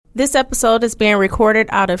This episode is being recorded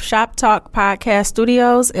out of Shop Talk Podcast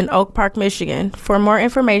Studios in Oak Park, Michigan. For more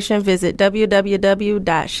information, visit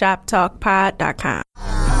www.shoptalkpod.com.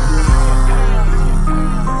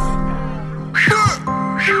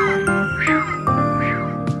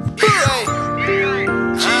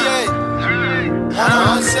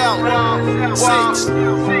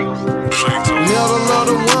 Middle of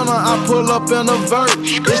the winter, I pull up in a vert.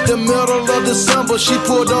 It's the middle of December, she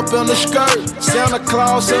pulled up in a skirt. Santa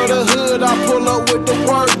Claus of the hood, I pull up with the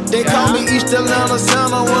work. They call me East Atlanta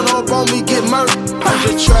Santa, run up on me, get murked. I'm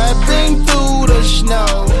just trapping through the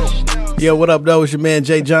snow. Yo, what up, though? It's your man,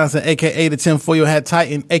 Jay Johnson, a.k.a. the tinfoil hat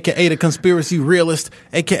titan, a.k.a. the conspiracy realist,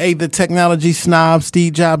 a.k.a. the technology snob,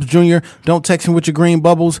 Steve Jobs Jr. Don't text me with your green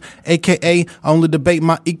bubbles, a.k.a. I only debate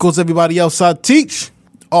my equals, everybody else I teach.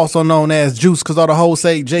 Also known as Juice, because all the hoes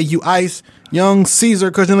say J.U. Ice. Young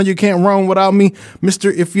Caesar, because you know you can't run without me. Mr.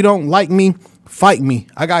 If you don't like me, fight me.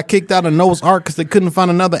 I got kicked out of Noah's Ark because they couldn't find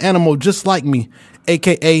another animal just like me,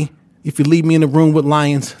 a.k.a. if you leave me in the room with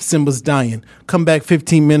lions, Simba's dying. Come back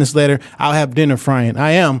 15 minutes later, I'll have dinner frying.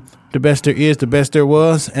 I am the best there is, the best there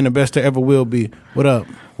was, and the best there ever will be. What up?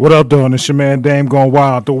 What up, doing? It's your man Dame Going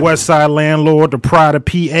Wild, the West Side Landlord, the Pride of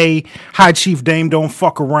PA, High Chief Dame Don't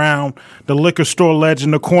Fuck Around, the liquor store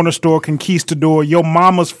legend, the corner store conquistador, your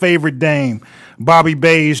mama's favorite dame, Bobby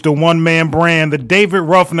Beige, the one-man brand, the David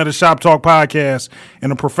Ruffin of the Shop Talk Podcast,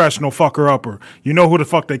 and a professional fucker-upper. You know who the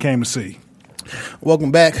fuck they came to see.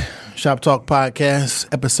 Welcome back, Shop Talk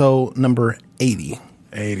Podcast, episode number 80.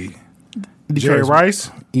 80. Jerry Rice?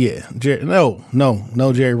 Yeah. No,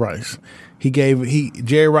 Jerry Rice.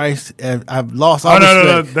 Jerry Rice, I've lost all respect.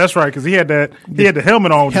 No, that's right, because he had the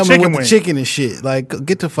helmet on with the chicken wing. Chicken and shit. Like,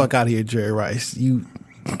 get the fuck out of here, Jerry Rice.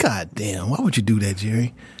 God damn, why would you do that,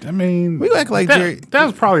 Jerry? I mean, we act like Jerry. That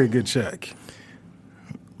was probably a good check.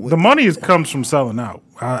 The money comes from selling out.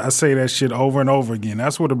 I say that shit over and over again.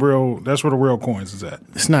 That's where the real coins is at.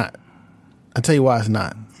 It's not. I'll tell you why it's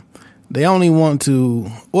not. They only want to.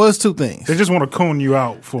 Well, it's two things. They just want to coon you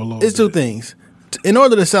out for a little bit. It's two things. In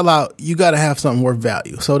order to sell out, you got to have something worth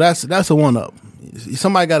value. So that's a one up.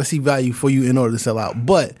 Somebody got to see value for you in order to sell out.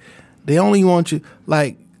 But they only want you,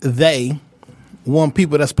 like, they want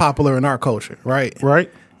people that's popular in our culture, right?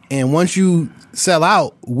 Right. And once you sell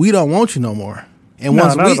out, we don't want you no more. And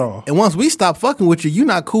once we stop fucking with you, you're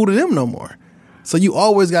not cool to them no more. So you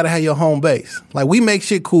always got to have your home base. Like, we make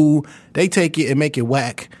shit cool, they take it and make it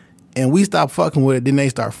whack, and we stop fucking with it, then they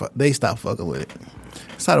stop fucking with it.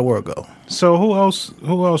 That's how the world go. So who else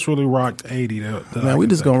really rocked 80? Man, we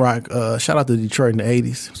just gonna rock. Shout out to Detroit in the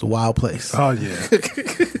 80s. It's a wild place. Oh yeah,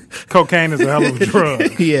 cocaine is a hell of a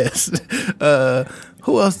drug. Yes.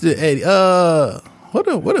 Who else did 80? What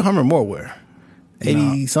did Herman Moore wear?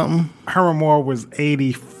 80 something. Herman Moore was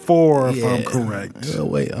 84, if I'm correct. We'll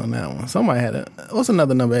wait on that one. Somebody had what's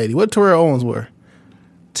another number 80? What Terrell Owens wear?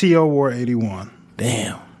 T.O. wore 81.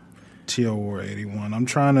 Damn. T.O. wore 81. I'm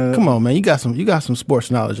trying to. Come on, man. You got some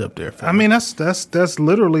sports knowledge up there. Fam. I mean, that's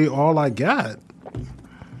literally all I got.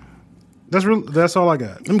 That's all I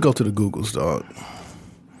got. Let me go to the Googles, dog.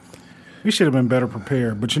 We should have been better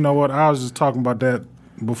prepared. But you know what? I was just talking about that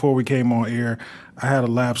before we came on air. I had a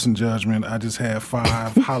lapse in judgment. I just had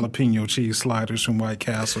 5 jalapeno cheese sliders from White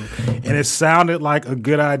Castle. And it sounded like a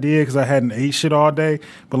good idea because I hadn't ate shit all day.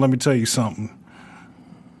 But let me tell you something.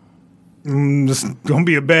 It's going to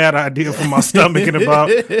be a bad idea for my stomach in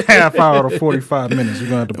about half hour to 45 minutes. We're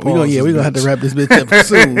going to have to pause. We're going to have to wrap this bitch up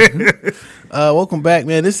soon. Welcome back,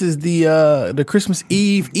 man. This is the Christmas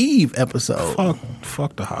Eve episode.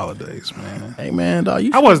 Fuck the holidays, man. Hey, man, dog.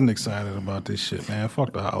 I wasn't excited about this shit, man.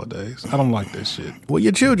 Fuck the holidays. I don't like this shit. Well,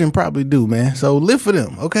 your children probably do, man. So live for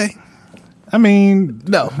them, okay? I mean,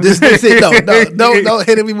 no, this it. No, don't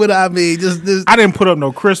hit me with I mean. Just. I didn't put up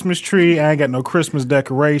no Christmas tree. I ain't got no Christmas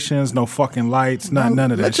decorations, no fucking lights, none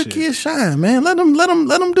of that shit. Let your kids shine, man. Let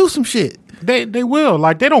them do some shit. They will.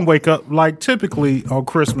 Like, they don't wake up like typically on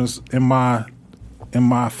Christmas in my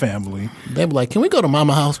family. They be like, "Can we go to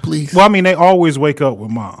Mama house, please?" Well, I mean, they always wake up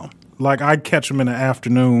with Mom. Like, I catch them in the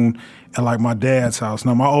afternoon at like my dad's house.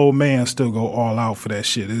 Now my old man still go all out for that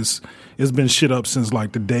shit. It's been shit up since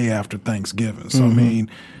like the day after Thanksgiving. So I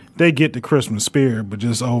mean, they get the Christmas spirit, but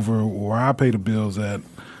just over where I pay the bills at,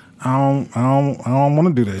 I don't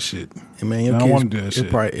want to do that shit. Hey man, your I kids, don't want to do that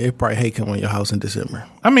shit. It probably hate coming to your house in December.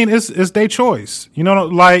 I mean, it's their choice. You know,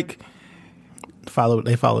 like they follow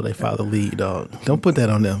the lead, dog. Don't put that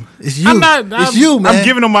on them. It's you. It's you, man. I'm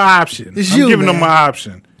giving them my option. It's you, I'm giving man. them my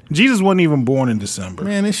option. Jesus wasn't even born in December.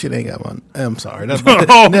 Man, this shit ain't got one. I'm sorry. That's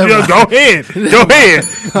Oh, yeah, go ahead. Go ahead.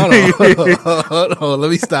 Hold on.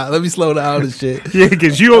 Let me stop. Let me slow down this shit. Yeah,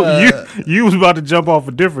 because you was about to jump off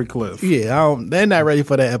a different cliff. Yeah, they're not ready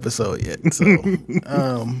for that episode yet. So,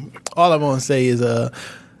 all I'm gonna say is,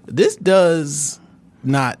 this does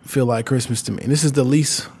not feel like Christmas to me. This is the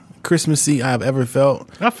least Christmassy I've ever felt.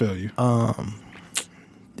 I feel you.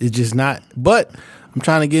 It's just not. But I'm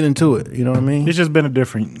trying to get into it. You know what I mean? It's just been a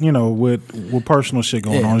different, with personal shit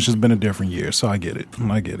going on. It's just been a different year. So I get it.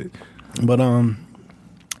 But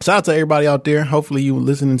shout out to everybody out there. Hopefully you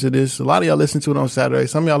listening to this. A lot of y'all listen to it on Saturday.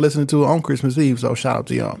 Some of y'all listening to it on Christmas Eve. So shout out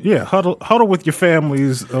to y'all. Yeah, huddle with your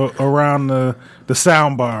families around the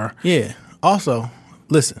sound bar. Yeah. Also,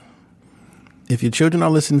 listen. If your children are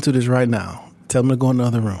listening to this right now, tell them to go in the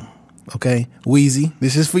other room. Okay? Wheezy,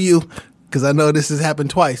 this is for you. Because I know this has happened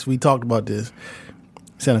twice. We talked about this.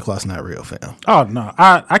 Santa Claus not real, fam. Oh, no.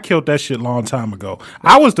 I killed that shit a long time ago.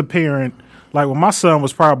 I was the parent, like when my son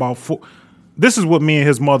was probably about 4. This is what me and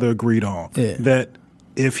his mother agreed on. Yeah. That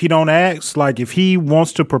if he don't ask, like if he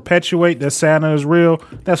wants to perpetuate that Santa is real,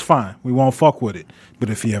 that's fine. We won't fuck with it. But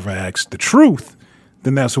if he ever asks the truth,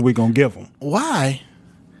 then that's what we're going to give him. Why?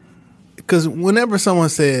 Because whenever someone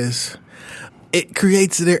says, it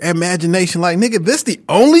creates their imagination. Like, nigga, this the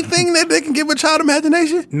only thing that they can give a child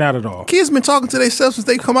imagination? Not at all. Kids been talking to themselves since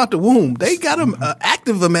they come out the womb. They got an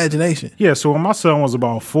active imagination. Yeah, so when my son was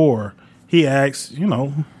about 4, he asked,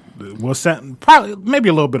 was Santa, probably maybe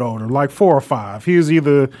a little bit older, like 4 or 5. He was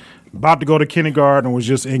either about to go to kindergarten or was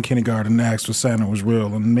just in kindergarten and asked if Santa was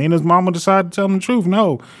real. And me and his mama decided to tell him the truth.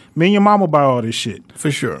 No, me and your mama buy all this shit. For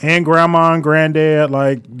sure. And grandma and granddad,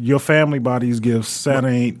 like your family buy these gifts. Santa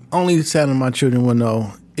ain't. Only Santa my children will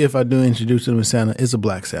know, if I do introduce them to Santa, is a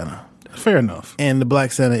black Santa. Fair enough. And the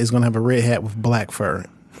black Santa is going to have a red hat with black fur.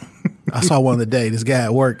 I saw one the day. This guy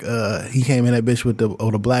at work, he came in that bitch with the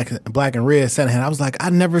black and red Santa hat. I was like,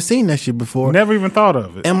 I never seen that shit before. Never even thought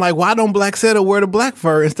of it. And I'm like, why don't black Santa wear the black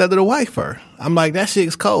fur instead of the white fur? I'm like, that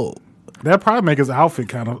shit's cold. That'd probably make his outfit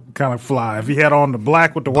kind of fly if he had on the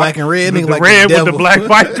black with the black white, and red, the like red the with the black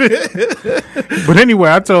white. But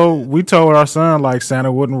anyway, we told our son like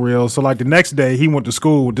Santa wasn't real. So like the next day, he went to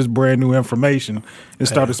school with this brand new information and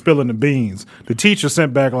started spilling the beans. The teacher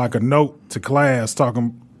sent back like a note to class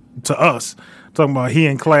talking about he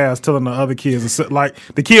in class telling the other kids, like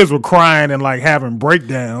the kids were crying and like having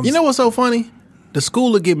breakdowns. You know what's so funny? The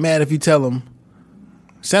school will get mad if you tell them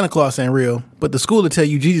Santa Claus ain't real, but the school will tell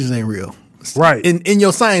you Jesus ain't real. Right. In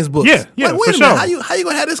your science books. Yeah, like, wait for a minute, sure. how you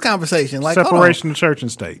gonna have this conversation? Like, separation of church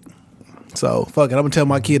and state. So fuck it, I'm gonna tell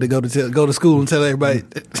my kid to go to school and tell everybody.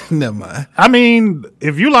 Never mind. I mean,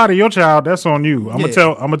 if you lie to your child, that's on you. I'm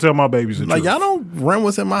gonna tell my babies the like truth. y'all don't run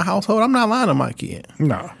what's in my household. I'm not lying to my kid.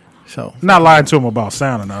 No. So not lying to him about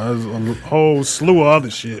Santa. No, there's a whole slew of other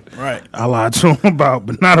shit. Right. I lied to him about,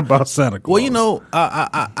 but not about Santa Claus. Well,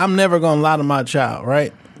 I'm never gonna lie to my child,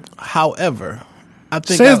 right? However, I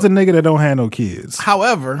think says the nigga that don't have no kids.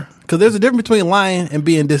 However, because there's a difference between lying and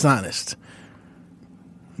being dishonest.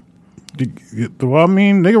 Well, I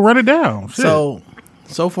mean, nigga, run it down. Shit.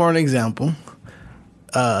 So for an example,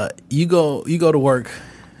 you go to work,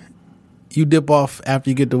 you dip off after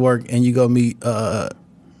you get to work, and you go meet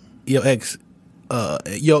your ex,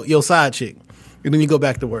 your side chick, and then you go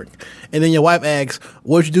back to work, and then your wife asks,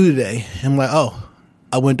 "What'd you do today?" And I'm like, "Oh,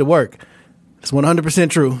 I went to work." It's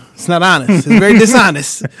 100% true. It's not honest. It's very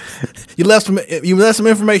dishonest. You left some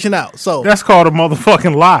information out. So that's called a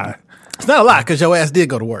motherfucking lie. It's not a lie because your ass did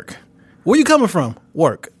go to work. Where you coming from?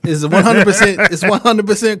 Work. It's 100%. It's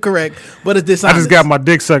 100% correct, but it's dishonest. I just got my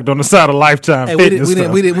dick sucked on the side of Lifetime Fitness.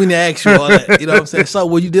 We didn't ask you all that. You know what I'm saying? So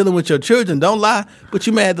when you're dealing with your children, don't lie, but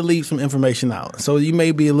you may have to leave some information out. So you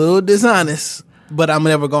may be a little dishonest, but I'm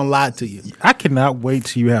never gonna lie to you. I cannot wait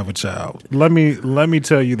till you have a child. Let me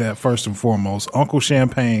tell you that first and foremost. Uncle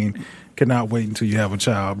Champagne cannot wait until you have a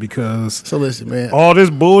child because so listen, man, all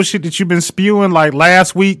this bullshit that you've been spewing like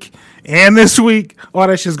last week and this week, all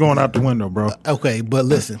that shit's going out the window, bro. Okay, but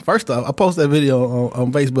listen, first off, I posted that video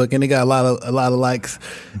on Facebook and it got a lot of likes,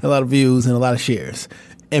 a lot of views, and a lot of shares.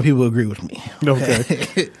 And people agree with me.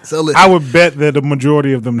 Okay. So listen, I would bet that the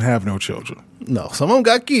majority of them have no children. No, some of them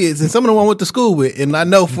got kids, and some of them I went to school with, and I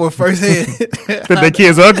know for firsthand that their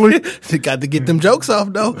kids ugly. They got to get them jokes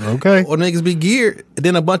off though. Okay. Or niggas be geared. And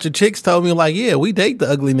then a bunch of chicks told me like, yeah, we date the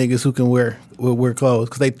ugly niggas who can wear clothes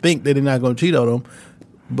because they think that they're not going to cheat on them,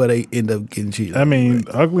 but they end up getting cheated. I mean,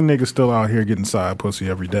 ugly niggas still out here getting side pussy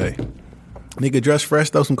every day. Nigga dress fresh,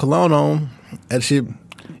 throw some cologne on. That shit.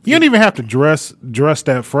 You don't even have to dress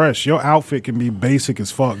that fresh. Your outfit can be basic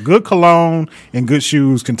as fuck. Good cologne and good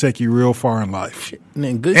shoes can take you real far in life.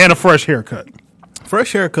 And a fresh haircut.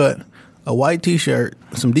 Fresh haircut, a white T-shirt,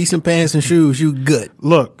 some decent pants and shoes. You good?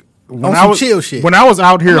 Look, chill shit. When I was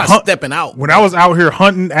out here stepping out. When I was out here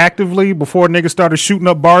hunting actively before niggas started shooting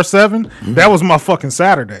up Bar 7, that was my fucking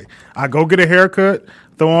Saturday. I go get a haircut,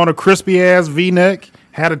 throw on a crispy ass V-neck,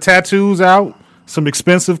 had the tattoos out, some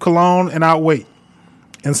expensive cologne, and I'd wait.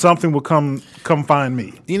 And something would come find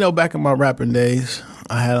me. You know, back in my rapping days,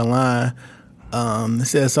 I had a line. It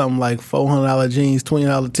said something like $400 jeans,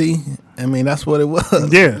 $20 tee. I mean, that's what it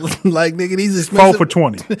was. Yeah. Like, nigga, these expensive. 4 for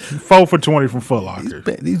 20. 4 for 20 from Foot Locker.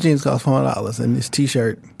 These jeans cost $400, and this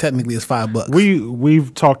T-shirt technically is $5.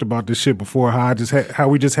 We've talked about this shit before. How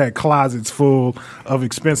we just had closets full of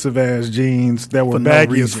expensive ass jeans that were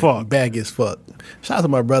baggy as fuck. Baggy as fuck. Shout out to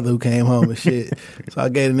my brother who came home and shit. So I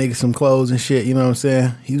gave the nigga some clothes and shit. You know what I'm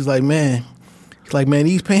saying? He was like, man,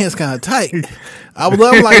 these pants kind of tight. I'm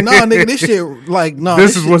like, nah, nigga, this shit, like, no.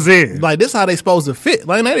 This is what's in. Like, this how they supposed to fit.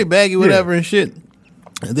 Like, now they baggy, whatever, and shit.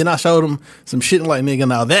 And then I showed him some shit and like, nigga,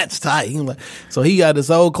 now that's tight. He like, so he got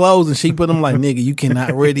his old clothes and she put him like, nigga, you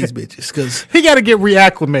cannot wear these bitches. Cause he got to get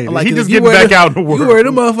reacclimated. Like, he just getting back out in the world. You wear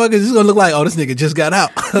them motherfuckers, it's going to look like, oh, this nigga just got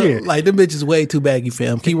out. Yeah. Like, them bitches way too baggy,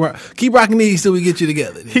 fam. Keep rocking these till we get you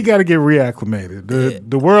together. He got to get reacclimated.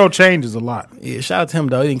 The world changes a lot. Yeah, shout out to him,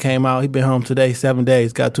 though. He didn't came out. He been home today, 7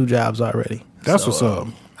 days, got 2 jobs already. That's what's up.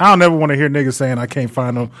 I don't ever want to hear niggas saying I can't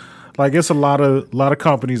find them. Like, it's a lot of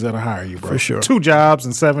companies that'll hire you, bro. For sure. 2 jobs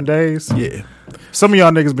in 7 days. Yeah. Some of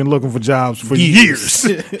y'all niggas been looking for jobs for years.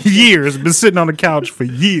 Years. Been sitting on the couch for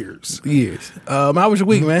years. How was your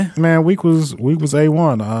week, man? Man, week was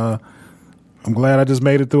A1. I'm glad I just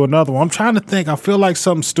made it through another one. I'm trying to think. I feel like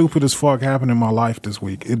something stupid as fuck happened in my life this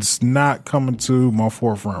week. It's not coming to my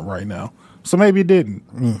forefront right now. So maybe it didn't.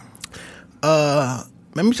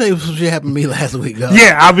 Let me tell you some shit happened to me last week, though.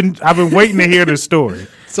 Yeah, I've been waiting to hear this story.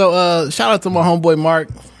 So, shout out to my homeboy Mark.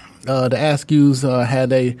 The Askews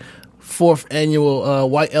had a 4th annual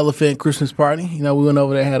White Elephant Christmas party. You know, we went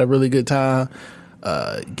over there, had a really good time,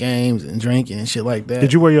 games and drinking and shit like that.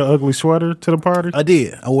 Did you wear your ugly sweater to the party? I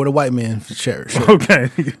did. I wore the white man shirt. Okay.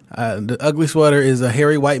 The ugly sweater is a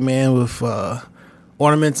hairy white man with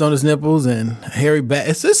ornaments on his nipples and hairy back.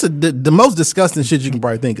 It's just the most disgusting shit you can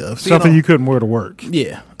probably think of. Something you couldn't wear to work.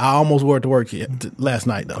 Yeah, I almost wore it to work last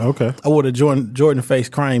night though. Okay, I wore the Jordan face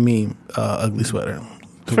crying meme ugly sweater.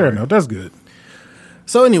 Fair enough, that's good.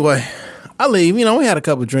 So anyway, I leave. You know, we had a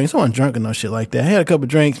couple of drinks. I wasn't drunk or no shit like that. I had a couple of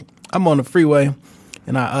drinks. I'm on the freeway.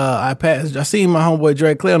 And I passed. I seen my homeboy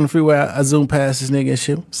Dre Clay on the freeway. I zoomed past this nigga and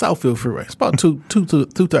shit. Southfield Freeway. It's about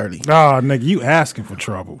 2:30. Oh, nigga, you asking for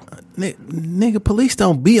trouble. Nigga, police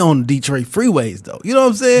don't be on Detroit freeways though. You know what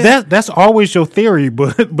I'm saying? That's always your theory,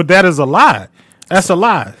 but that is a lie. That's a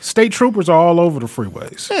lie. State troopers are all over the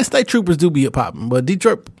freeways. Yeah, state troopers do be a popping, but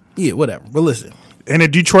Detroit, yeah, whatever. But listen, and a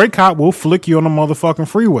Detroit cop will flick you on the motherfucking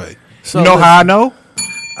freeway. So you know how I know?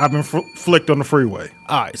 I've been flicked on the freeway.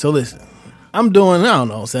 All right, so listen. I'm doing, I don't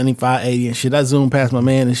know, 75, 80 and shit. I zoom past my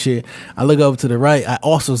man and shit. I look over to the right. I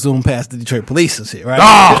also zoom past the Detroit police and shit, right?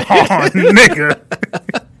 Oh, nigga.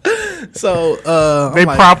 So, they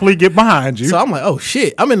promptly get behind you. So I'm like, oh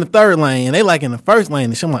shit. I'm in the 3rd lane and they like in the 1st lane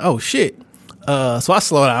and shit. I'm like, oh shit. So I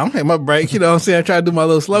slow down, hit my brake, you know what I'm saying? I try to do my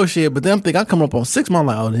little slow shit, but then I'm thinking I come up on 6 mile. I'm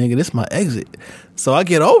like, oh nigga, this is my exit. So I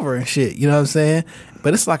get over and shit, you know what I'm saying?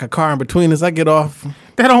 But it's like a car in between us. I get off.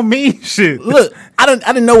 That don't mean shit. Look, I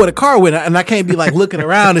didn't know where the car went, and I can't be like looking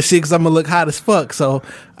around and shit because I'm gonna look hot as fuck. So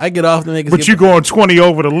I get off the niggas. But you going 20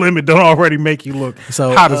 over the limit don't already make you look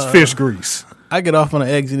hot as fish grease. I get off on the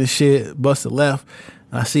exit and shit, bust the left.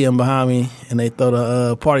 And I see them behind me, and they throw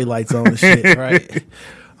the party lights on and shit. Right?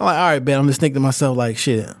 I'm like, all right, man. I'm just thinking to myself like,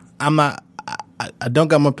 shit. I'm not. I don't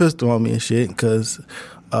got my pistol on me and shit because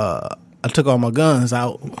I took all my guns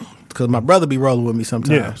out. Because my brother be rolling with me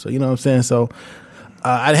sometimes. Yeah. So, you know what I'm saying? So,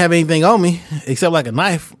 I didn't have anything on me except like a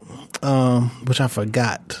knife, which I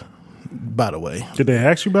forgot, by the way. Did they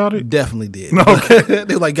ask you about it? Definitely did. No. Okay.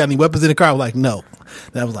 They were like, got any weapons in the car? I was like, no.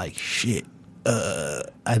 And I was like, shit,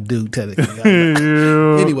 I do technically.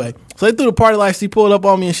 Anyway, so they threw the party lights. She pulled up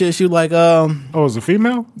on me and shit. She was like, oh, it was a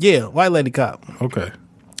female? Yeah, white lady cop. Okay.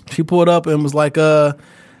 She pulled up and was like,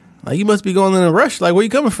 you must be going in a rush. Like, where you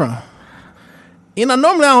coming from? You know,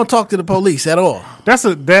 normally I don't talk to the police at all.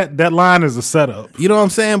 That line is a setup. You know what I'm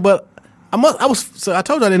saying? But I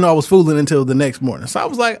told you I didn't know I was fooling until the next morning. So I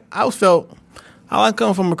was like, I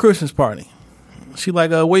come from a Christmas party. She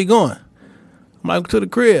like, where you going? I'm like, to the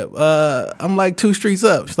crib. I'm like 2 streets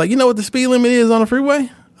up. She's like, you know what the speed limit is on the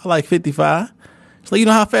freeway? I like 55. She's like, you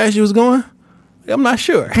know how fast you was going? I'm not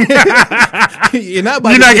sure. You're not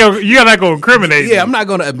You're not gonna incriminate me. Yeah, I'm not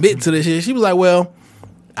going to admit to this shit. She was like, well,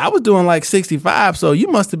 I was doing like 65, so you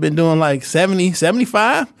must have been doing like 70,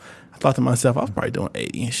 75. I thought to myself, I was probably doing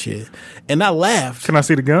 80 and shit. And I laughed. Can I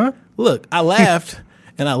see the gun? Look, I laughed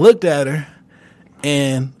and I looked at her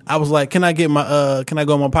and I was like, can I go in my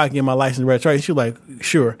pocket and get my license registration? She was like,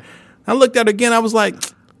 sure. I looked at her again. I was like,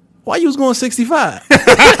 why you was going 65?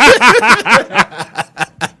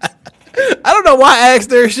 I don't know why I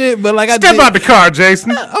asked her shit, but like I Step out the car,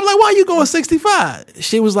 Jason. I'm like, why you going 65?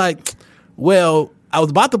 She was like, well, I was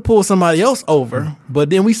about to pull somebody else over, but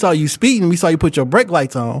then we saw you speeding. We saw you put your brake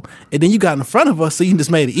lights on, and then you got in front of us, so you just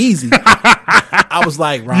made it easy. I was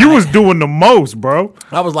like, right. You was doing the most, bro.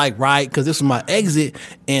 I was like, right, because this was my exit,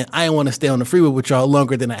 and I didn't want to stay on the freeway with y'all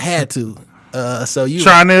longer than I had to. So you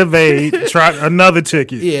trying to evade, try another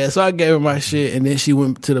ticket. Yeah, so I gave her my shit, and then she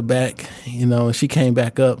went to the back, and she came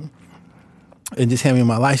back up and just handed me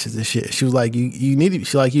my license and shit. She was like, you need it.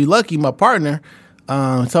 She's like, you lucky, my partner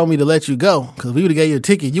told me to let you go, because we would have gave you a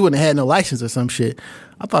ticket, you wouldn't have had no license or some shit.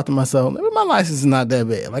 I thought to myself, my license is not that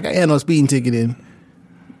bad. Like, I had no speeding ticket in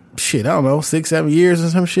shit, I don't know, 6-7 years or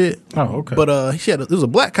some shit. Oh, okay. But there was a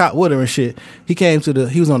black cop with her and shit. He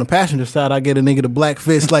was on the passenger side. I get a nigga the black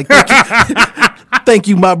fist like, thank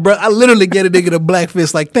you, my brother. I literally get a nigga the black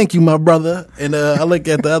fist like, thank you, my brother. And I look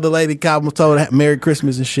at the other lady cop and told her Merry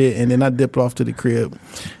Christmas and shit. And then I dipped off to the crib.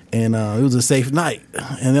 And it was a safe night.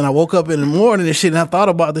 And then I woke up in the morning and shit, and I thought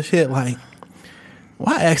about the shit like,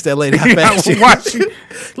 why ask that lady how fast she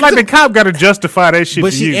like the cop got to justify that shit. But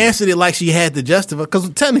to she you. answered it like she had to justify, because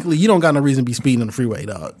technically you don't got no reason to be speeding on the freeway,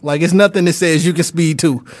 dog. Like, it's nothing that says you can speed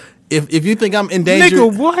too. If you think I'm in danger,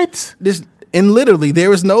 nigga, what? And literally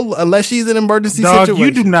there is no, unless she's in an emergency Dog, situation.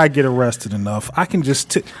 you do not get arrested enough. I can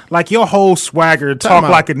just like your whole swagger, talk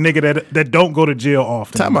like a nigga that don't go to jail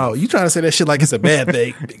often. Time out. You trying to say that shit like it's a bad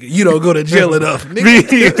thing? You don't go to jail enough,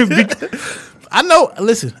 nigga. I know.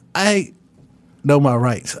 Listen, I know my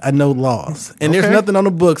rights. I know laws, and there's nothing on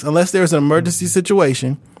the books unless there's an emergency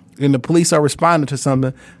situation and the police are responding to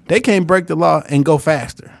something. They can't break the law and go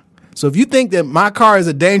faster. So if you think that my car is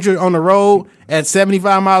a danger on the road at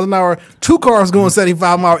 75 miles an hour, 2 cars going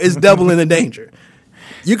 75 miles is doubling the danger.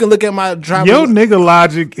 You can look at my driver. Your nigga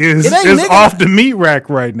logic is off the meat rack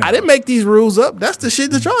right now. I didn't make these rules up. That's the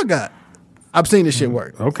shit that y'all got. I've seen this shit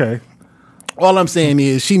work. Okay. All I'm saying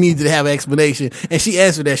is she needed to have an explanation, and she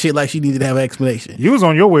answered that shit like she needed to have an explanation. You was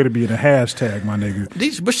on your way to being a hashtag, my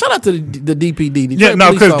nigga. But shout out to the DPD.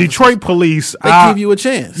 Because Detroit police, they give you a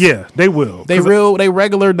chance. Yeah, they will. They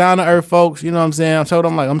regular down to earth folks. You know what I'm saying? I told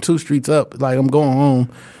them like I'm 2 streets up. Like I'm going home.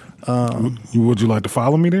 Would you like to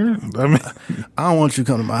follow me there? I mean, I don't want you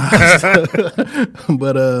to come to my house.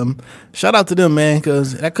 But shout out to them, man,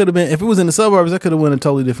 because that could have been, if it was in the suburbs, that could have went a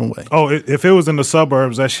totally different way. Oh, if it was in the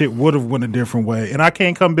suburbs, that shit would have went a different way. And I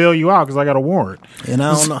can't come bail you out because I got a warrant. And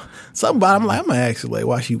I don't know. Somebody, I'm like, I'm going to ask her, like,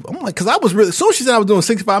 why she, I'm like, because I was really, as soon as she said I was doing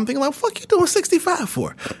 65, I'm thinking, like, fuck you doing 65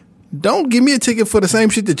 for? Don't give me a ticket for the same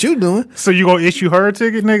shit that you doing. So you gonna issue her a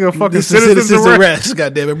ticket, nigga? A fucking citizen's arrest.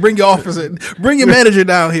 Goddamn it! Bring your officer, bring your manager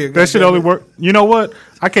down here. That shit only work. You know what?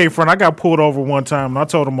 I came from. I got pulled over one time, and I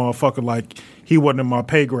told a motherfucker like he wasn't in my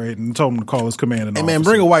pay grade, and told him to call his commanding officer. Hey man,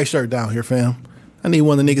 bring a white shirt down here, fam. I need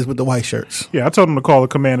one of the niggas with the white shirts. Yeah, I told him to call the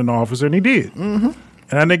commanding officer, and he did. Mm-hmm.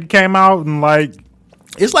 And that nigga came out and like.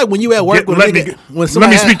 It's like when you at work with a nigga. Let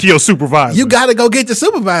me speak to your supervisor. You got to go get your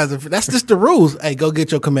supervisor. That's just the rules. Hey, go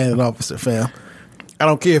get your commanding officer, fam. I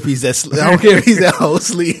don't care if he's that. I don't care if he's that whole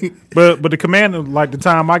sleep. But the commander, like the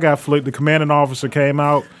time I got flicked, the commanding officer came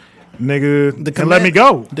out, nigga, and let me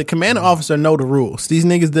go. The commanding officer know the rules. These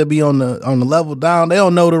niggas that be on the level down, they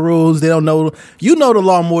don't know the rules. They don't know. You know the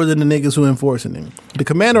law more than the niggas who enforcing them. The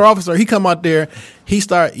commander officer, he come out there, he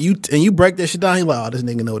start you break that shit down. He like, oh, this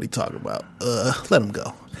nigga know what he talking about. Let him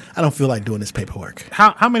go. I don't feel like doing this paperwork.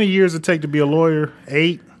 How many years it take to be a lawyer?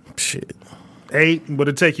 8? Shit. 8? Would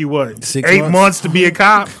it take you what? 6 8 months to be a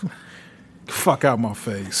cop? Fuck out my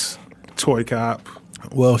face. Toy cop.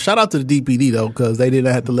 Well, shout out to the DPD though, because they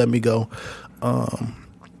didn't have to let me go.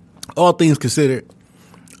 All things considered,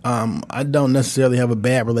 I don't necessarily have a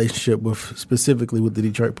bad relationship specifically with the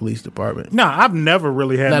Detroit Police Department. No, I've never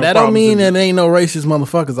really had. Now that don't mean that there ain't no racist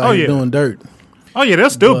motherfuckers out here doing dirt. Oh yeah, they'll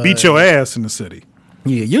still beat your ass in the city.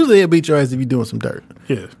 Yeah, usually they'll beat your ass if you're doing some dirt.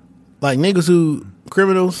 Yeah, like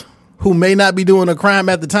criminals who may not be doing a crime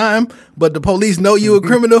at the time, but the police know you a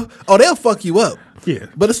criminal. Oh, they'll fuck you up. Yeah,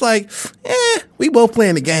 but it's like, we both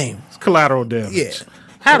playing the game. It's collateral damage. Yeah,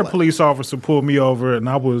 I had a police officer pull me over, and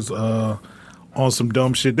I was on some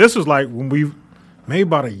dumb shit. This was like when maybe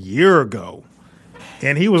about a year ago,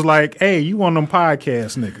 And he was like, "Hey, you one of them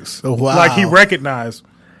podcast niggas?" Oh, wow. Like he recognized.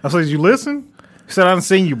 I said, "You listen?" He said, "I done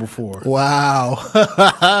seen you before." Wow.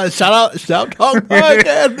 Shout talk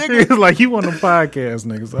podcast, He nigga. was like, "You one of them podcast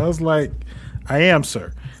niggas?" I was like, "I am,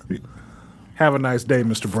 sir." Have a nice day,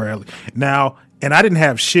 Mr. Bradley. Now, and I didn't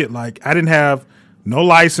have shit. Like I didn't have no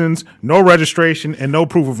license, no registration, and no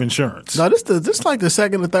proof of insurance. No, this like the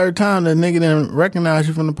second or third time that nigga didn't recognize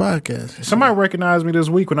you from the podcast. Somebody recognized me this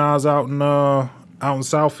week when I was out in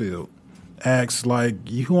Southfield. Asked like,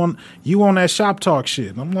 you on that Shop Talk shit?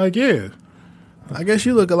 And I'm like, yeah. I guess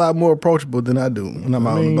you look a lot more approachable than I do when I'm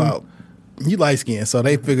out and about. You light skinned, so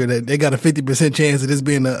they figure that they got a 50% chance of this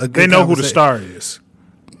being a good They know who the conversation. star is.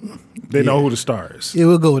 They know who the star is. Yeah,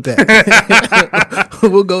 we'll go with that.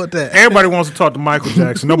 We'll go with that. Everybody wants to talk to Michael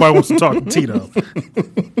Jackson. Nobody wants to talk to Tito.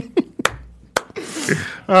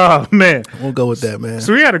 Oh man, We'll go with that, man.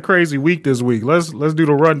 so we had a crazy week this week. Let's do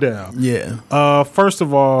the rundown. Yeah. First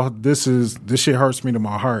of all, this shit hurts me to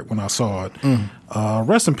my heart when I saw it.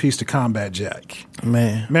 Rest in peace to Combat Jack.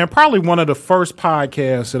 Man, Probably one of the first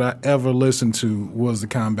podcasts that I ever listened to was the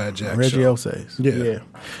Combat Jack Reggie show. Osase. Yeah.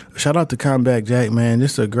 Shout out to Combat Jack, man.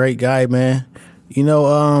 Just a great guy, man. You know,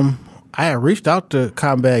 I had reached out to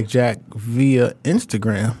Combat Jack via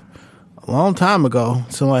Instagram a long time ago.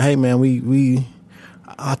 So like, hey man,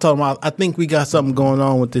 I told him I think we got something going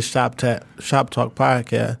on with this Shop Talk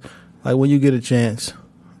podcast. Like when you get a chance,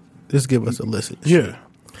 just give us a listen. Yeah.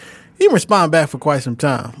 He didn't respond back for quite some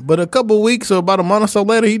time. But a couple of weeks or about a month or so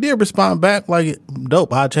later, he did respond back like,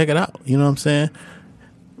 dope, I'll check it out. You know what I'm saying?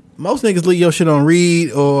 Most niggas leave your shit on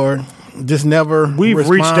read or just never We've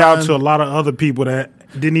respond. reached out to a lot of other people that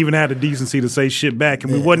didn't even have the decency to say shit back,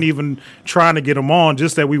 and we wasn't even trying to get them on,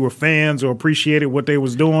 just that we were fans or appreciated what they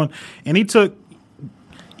was doing. And he took,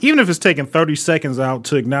 even if it's taking 30 seconds out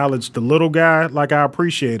to acknowledge the little guy, like I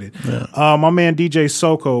appreciate it. Yeah. My man DJ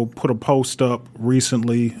Soko put a post up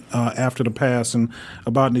recently after the passing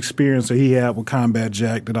about an experience that he had with Combat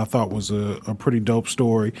Jack that I thought was a pretty dope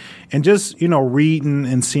story. And just, reading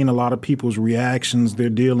and seeing a lot of people's reactions, their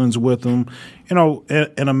dealings with him,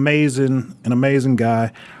 an amazing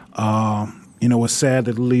guy. It's sad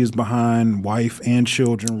that he leaves behind wife and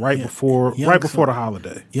children right before the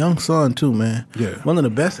holiday. Young son too, man. Yeah. One of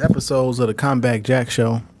the best episodes of the Combat Jack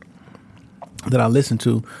show that I listened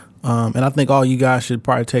to, and I think all you guys should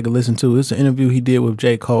probably take a listen to. It's an interview he did with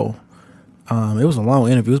J. Cole. It was a long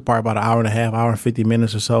interview. It was probably about an hour and a half, hour and 50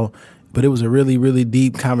 minutes or so. But it was a really, really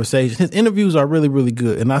deep conversation. His interviews are really, really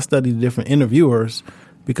good. And I study different interviewers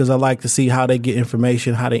because I like to see how they get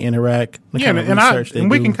information, how they interact. We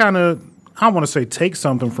can kind of, I don't want to say take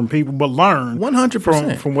something from people, but learn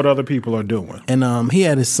 100% from what other people are doing. And he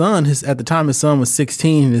had his son. At the time, his son was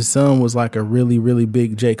 16. And his son was like a really, really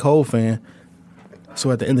big J. Cole fan. So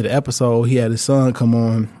at the end of the episode, he had his son come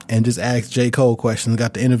on and just ask J. Cole questions.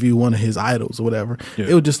 Got to interview one of his idols or whatever. Yeah.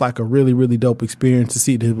 It was just like a really, really dope experience to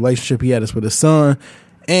see the relationship he had with his son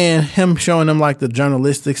and him showing him like the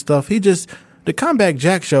journalistic stuff. The Combat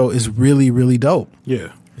Jack show is really, really dope.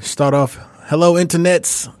 Yeah. Start off, hello,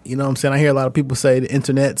 internets. You know what I'm saying? I hear a lot of people say the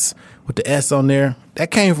internets with the S on there.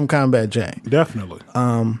 That came from Combat Jack. Definitely.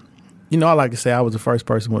 I like to say I was the first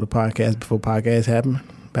person with a podcast before podcasts happened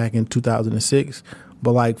back in 2006.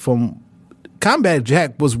 But like from Combat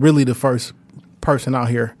Jack was really the first person out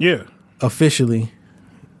here officially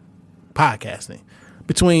podcasting.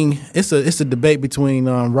 It's a debate between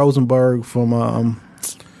Rosenberg from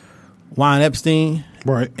Wine Epstein,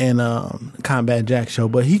 right, and Combat Jack show.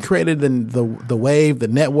 But he created the wave, the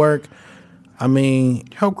network. I mean,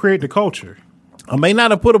 helped create the culture. I may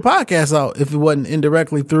not have put a podcast out if it wasn't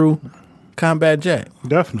indirectly through Combat Jack.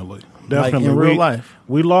 Definitely. Like in real life.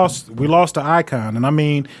 We lost the icon. And I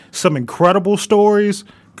mean, some incredible stories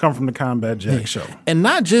come from the Combat Jack show. And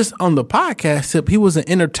not just on the podcast tip, he was an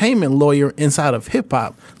entertainment lawyer inside of hip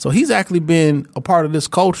hop. So he's actually been a part of this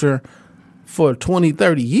culture for 20,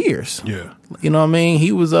 30 years. Yeah. You know what I mean?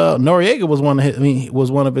 He was Noriega was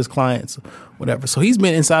one of his clients, whatever. So he's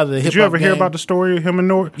been inside of the hip hop. Did you ever hear about the story of him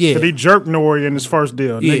and Nori? Yeah. That he jerked Nori in his first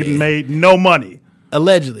deal. Yeah. Nigga made no money.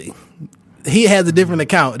 Allegedly. He has a different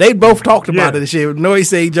account. They both talked about it and shit. Nori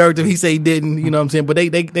say he jerked him, he say he didn't, you know what I'm saying? But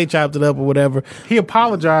they chopped it up or whatever. He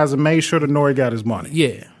apologized and made sure that Nori got his money.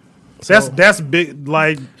 Yeah. So, that's big,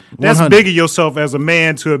 like, that's 100. big of yourself as a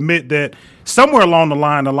man to admit that somewhere along the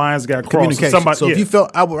line, the lines got crossed. Communication. So if you felt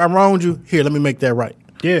I wronged you, here, let me make that right.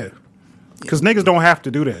 Yeah. Because niggas don't have to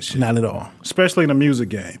do that shit. Not at all. Especially in the music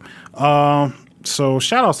game. So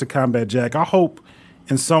shout outs to Combat Jack. I hope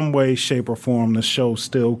in some way, shape, or form the show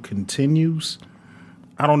still continues.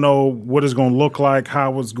 I don't know what it's going to look like,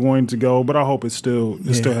 how it's going to go, but I hope it still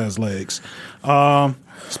has legs.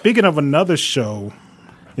 Speaking of another show,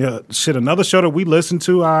 another show that we listen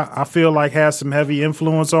to, I feel like has some heavy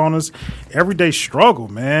influence on us. Everyday Struggle,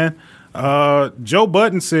 man. Joe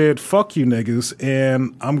Budden said, "Fuck you niggas,"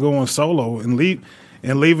 and I'm going solo and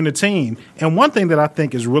leaving the team. And one thing that I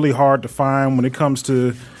think is really hard to find when it comes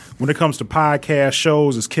to podcast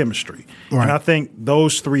shows is chemistry. Right. And I think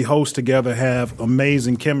those three hosts together have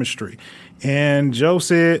amazing chemistry. And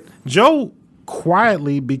Joe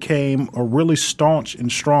quietly became a really staunch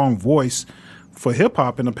and strong voice for hip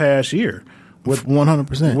hop in the past year. With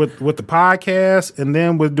 100%. With the podcast and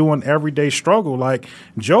then with doing Everyday Struggle. Like,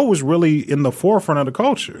 Joe was really in the forefront of the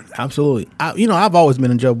culture. Absolutely. I've always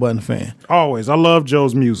been a Joe Budden fan. Always. I love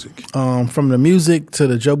Joe's music. From the music to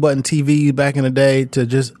the Joe Budden TV back in the day to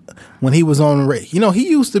just when he was on, he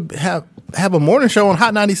used to have a morning show on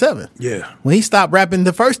Hot 97. Yeah. When he stopped rapping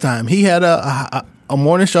the first time, he had a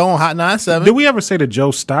morning show on Hot 97. Did we ever say that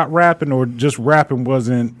Joe stopped rapping or just rapping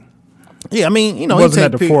wasn't? Yeah, I mean,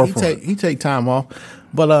 he take time off,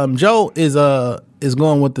 but Joe is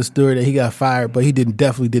going with the story that he got fired, but he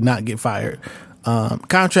definitely did not get fired.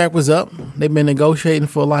 Contract was up. They've been negotiating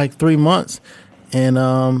for like 3 months, and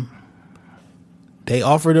they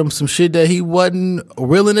offered him some shit that he wasn't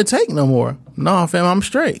willing to take no more. No, fam, I'm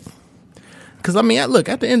straight. Because I mean, look,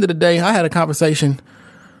 at the end of the day, I had a conversation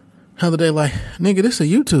the other day, like, nigga, this is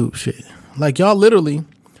a YouTube shit. Like, y'all literally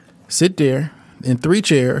sit there in 3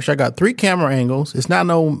 chairs. I got 3 camera angles. It's not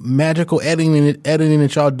no magical editing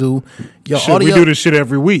that y'all do. Your audio, we do this shit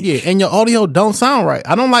every week. Yeah, and your audio don't sound right.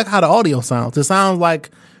 I don't like how the audio sounds. It sounds like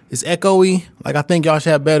it's echoey. Like, I think y'all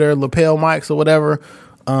should have better lapel mics or whatever.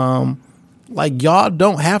 Like, y'all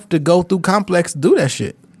don't have to go through Complex to do that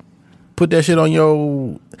shit. Put that shit on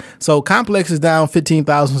your... So, Complex is down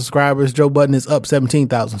 15,000 subscribers. Joe Budden is up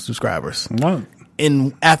 17,000 subscribers. What?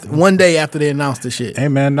 One day after they announced the shit. Hey,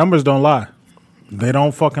 man, numbers don't lie. They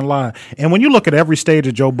don't fucking lie. And when you look at every stage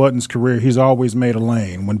of Joe Budden's career, he's always made a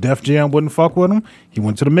lane. When Def Jam wouldn't fuck with him, he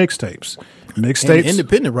went to the mixtapes. Mixtapes,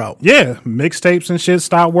 independent route. Yeah, mixtapes and shit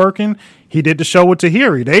stopped working. He did the show with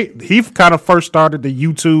Tahiri. He kind of first started the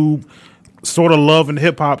YouTube sort of love and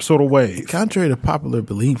hip hop sort of way. Contrary to popular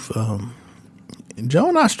belief,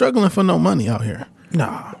 Joe not struggling for no money out here.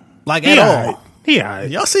 Nah, like at all. Yeah,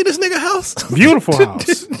 y'all see this nigga house? Beautiful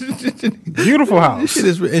house. Beautiful house. This shit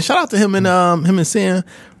is, and shout out to him and Sam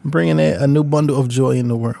bringing a new bundle of joy in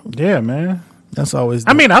the world. Yeah, man. That's always.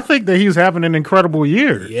 I mean, I think that he's having an incredible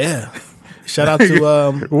year. Yeah. Shout out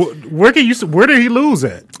to where did he lose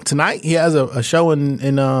at? Tonight he has a show in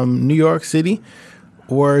New York City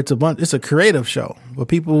where it's a creative show. But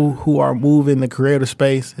people who are moving the creative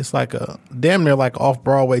space, it's like a damn near like off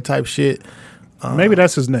Broadway type shit. Maybe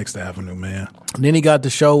that's his next avenue, man. Then he got the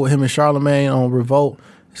show with him and Charlamagne on Revolt.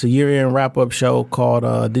 It's a year-end wrap-up show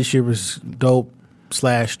called This Year Was Dope /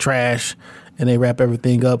 Trash, and they wrap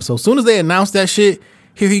everything up. So as soon as they announce that shit,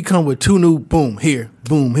 here he come with 2 new boom here.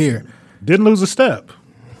 Didn't lose a step.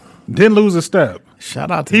 Shout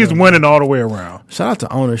out to He's them, winning all the way around. Shout out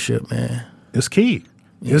to ownership, man. It's key.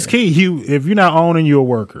 Yeah. It's key. If you're not owning, you're a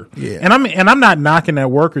worker. Yeah. And I'm not knocking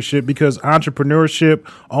that workership because entrepreneurship,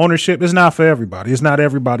 ownership is not for everybody. It's not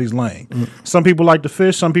everybody's lane. Some people like to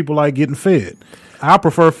fish. Some people like getting fed. I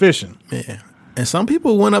prefer fishing. Yeah. And some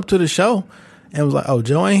people went up to the show and was like, "Oh,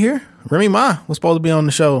 Joe ain't here. Remy Ma was supposed to be on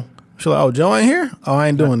the show." She's like, "Oh, Joe ain't here. Oh, I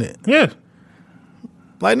ain't doing it." Yeah.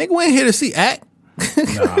 Like, nigga, we ain't here to see act.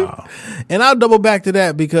 No. And I'll double back to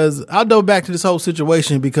this whole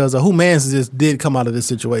situation because Who Mans just did come out of this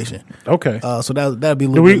situation. Okay. So that'll be a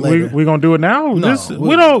little bit later. We gonna do it now? No,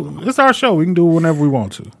 it's our show. We can do it whenever we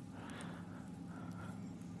want to.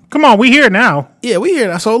 Come on, we here now. Yeah, we here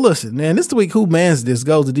now. So listen, man, this week Who Mans this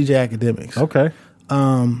goes to DJ Academics. Okay.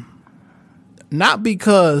 Not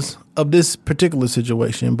because of this particular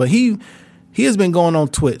situation, but he has been going on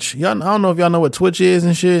Twitch. I don't know if y'all know what Twitch is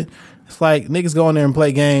and shit. It's like niggas go in there and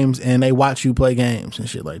play games, and they watch you play games and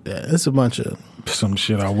shit like that. It's a bunch of some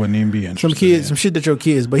shit I wouldn't even be interested in. Some shit that your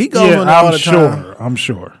kids. But he goes on there all the time. I'm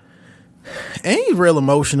sure. And he's real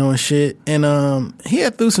emotional and shit. And he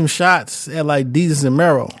had threw some shots at like Desus and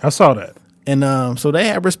Mero. I saw that. And so they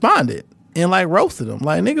had responded and like roasted him.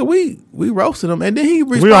 Like, nigga, we roasted him. And then he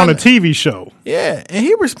responded. We on a TV show. Yeah. And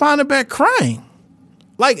he responded back crying.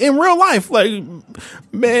 Like in real life. Like,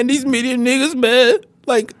 man, these media niggas, man.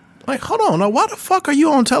 Like, hold on. Now, why the fuck are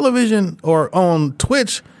you on television or on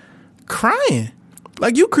Twitch crying?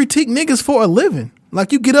 Like, you critique niggas for a living.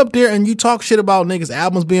 Like, you get up there and you talk shit about niggas'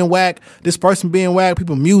 albums being whack, this person being whack,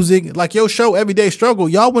 people music. Like, your show, Everyday Struggle,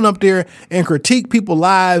 y'all went up there and critique people's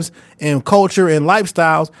lives and culture and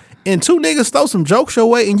lifestyles, and two niggas throw some jokes your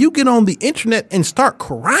way, and you get on the internet and start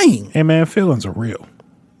crying. Hey, man, feelings are real.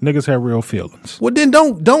 Niggas have real feelings. Well, then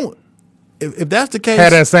don't. If that's the case.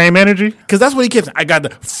 Had that same energy? Because that's what he kept saying. I got to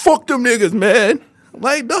fuck them niggas, man.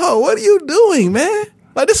 Like, no, what are you doing, man?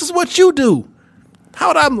 Like, this is what you do.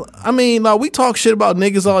 Like, we talk shit about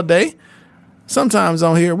niggas all day. Sometimes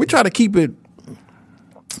on here, we try to keep it.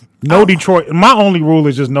 No Detroit. My only rule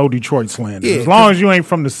is just no Detroit slander. Yeah, as long as you ain't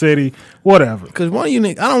from the city, whatever. Because one of you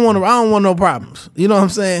niggas, I don't want no problems. You know what I'm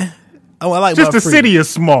saying? I like just my the freedom. city is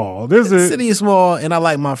small. The city is small, and I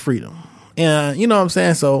like my freedom. And you know what I'm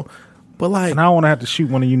saying? So, but like, and I don't want to have to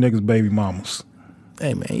shoot one of you niggas' baby mamas.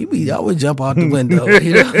 Hey man, you always jump out the window.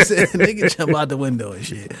 You know what I'm saying? Nigga jump out the window and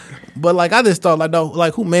shit. But like, I just thought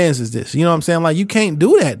like who mans is this? You know what I'm saying? Like, you can't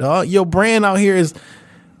do that, dog. Your brand out here is.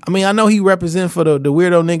 I mean, I know he represent for the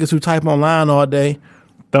weirdo niggas who type online all day.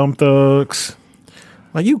 Thumb thugs.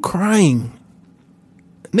 Like, you crying.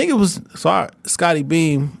 Nigga was sorry. Scotty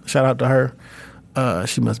Beam, shout out to her.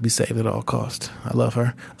 She must be saved at all costs. I love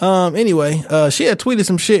her. Anyway, she had tweeted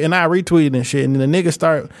some shit and I retweeted and shit, and then the nigga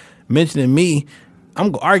start mentioning me.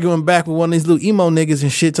 I'm arguing back with one of these little emo niggas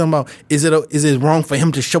and shit, talking about is it wrong for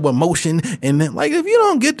him to show emotion? And then, like, if you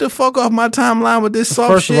don't get the fuck off my timeline with this soft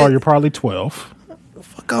shit. First of all, you're probably 12.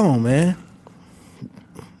 Fuck on, man.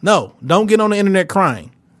 No, don't get on the internet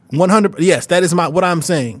crying. 100. Yes, that is what I'm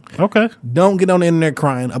saying. Okay. Don't get on the internet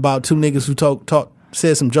crying about two niggas who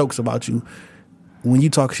said some jokes about you when you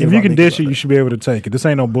talk shit. If about you can dish it, like you should be able to take it. This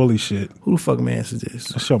ain't no bully shit. Who the fuck mans is this?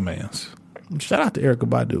 That's your mans. Shout out to Erykah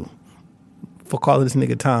Badu for calling this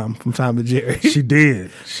nigga Tom from Tom and Jerry. She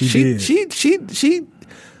did. She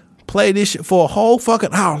played this shit for a whole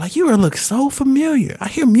fucking hour. Like, you look so familiar. I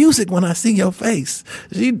hear music when I see your face.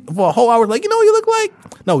 She for a whole hour, like, you know what you look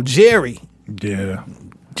like? No, Jerry. Yeah.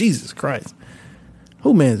 Jesus Christ.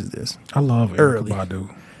 Who mans is this? I love Erykah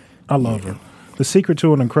Badu. I love her. The secret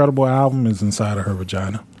to an incredible album is inside of her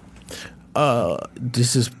vagina.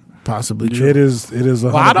 This is possibly true. It is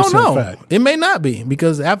 100% I don't know. fact. It may not be,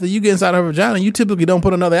 because after you get inside her vagina, you typically don't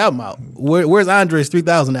put another album out. Where's Andre's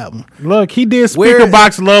 3000 album? Look, he did Speaker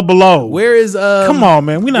Box Love Below. Where is Come on,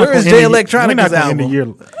 man. Where is Jay Electronica's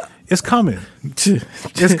album? It's coming.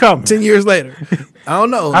 It's coming. 10 years later. I don't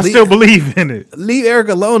know. I still believe in it. Leave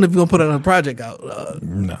Erykah alone if you're going to put another project out.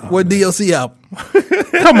 Where DLC album?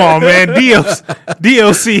 Come on, man.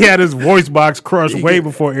 DLC had his voice box crushed way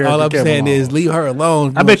before Erykah. All I'm saying is leave her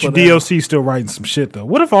alone. I bet you DLC still writing some shit, though.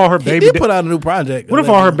 What if all her baby... He did put out a new project. What if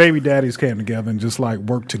all her baby daddies came together and just, like,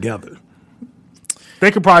 worked together? They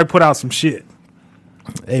could probably put out some shit.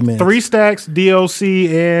 Amen. 3 Stacks, DLC,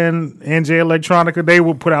 and Jay Electronica, they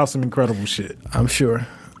will put out some incredible shit. I'm sure.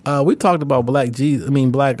 We talked about Black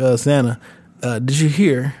Santa. Did you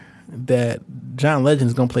hear that John Legend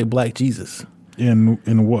is going to play Black Jesus?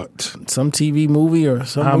 In what? Some TV movie or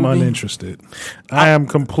something? I'm uninterested. I am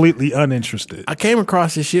completely uninterested. I came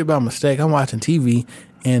across this shit by mistake. I'm watching TV,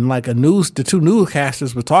 and like the two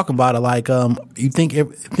newscasters were talking about it. Like, you think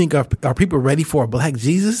are people ready for a Black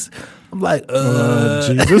Jesus? I'm like,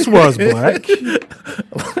 Jesus was black.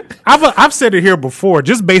 I've said it here before.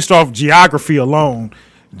 Just based off geography alone,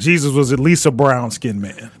 Jesus was at least a brown skinned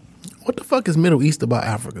man. What the fuck is Middle East about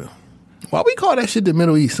Africa? Why we call that shit the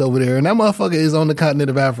Middle East over there? And that motherfucker is on the continent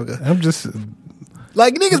of Africa. I'm just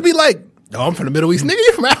like, niggas be like, oh, I'm from the Middle East. Nigga,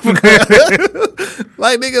 you from Africa.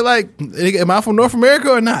 Like, nigga, am I from North America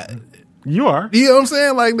or not? You are. You know what I'm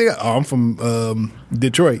saying? Like, nigga, oh, I'm from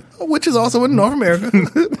Detroit, which is also in North America.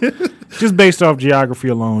 Just based off geography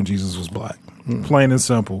alone, Jesus was black. Plain and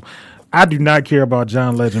simple. I do not care about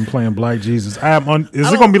John Legend playing Black Jesus. Is it going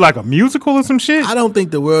to be like a musical or some shit? I don't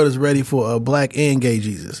think the world is ready for a black and gay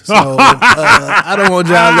Jesus. So I don't want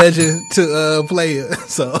John Legend to play it.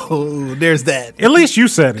 So there's that. At least you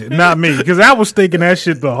said it, not me, because I was thinking that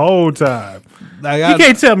shit the whole time. You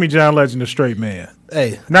can't tell me John Legend a straight man.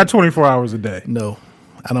 Hey, not 24 hours a day. No,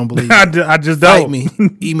 I don't believe it. I just don't. Fight me.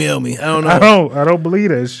 Email me. I don't know. I don't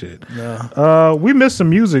believe that shit. No. We missed some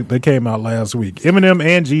music that came out last week. Eminem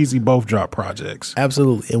and Jeezy both dropped projects.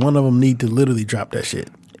 Absolutely. And one of them need to literally drop that shit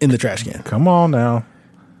in the trash can. Come on now.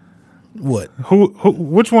 What?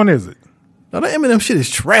 Which one is it? No, that Eminem shit is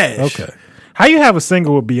trash. Okay. How you have a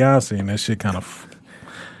single with Beyonce and that shit kind of...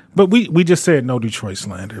 But we just said no Detroit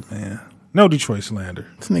slander, man. No Detroit slander.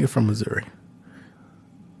 This nigga from Missouri.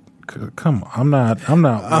 Come on, I'm not.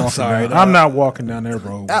 I'm sorry, down, I'm not walking down that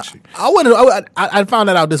road with you. I found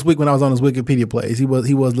that out this week when I was on his Wikipedia plays. He was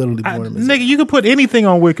literally born in Mississippi. Nigga, you can put anything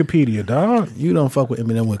on Wikipedia, dog. You don't fuck with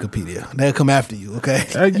Eminem Wikipedia. They'll come after you,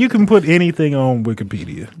 okay? You can put anything on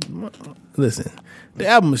Wikipedia. Listen, the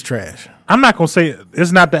album is trash. I'm not gonna say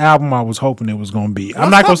it's not the album I was hoping it was gonna be. I'm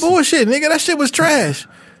not gonna bullshit, nigga. That shit was trash.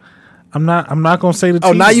 I'm not gonna say the.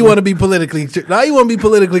 Oh, now you want to be politically. Now you want to be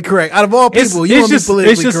politically correct. Out of all people, you want to be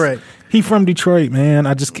politically correct. He from Detroit, man.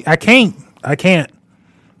 I can't. I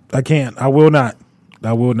will not.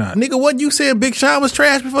 Nigga, what you saying? Big Sean was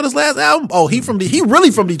trash before this last album? Oh, he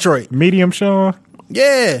really from Detroit. Medium Sean.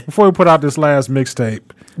 Yeah. Before he put out this last mixtape.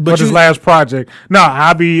 But his last project. No,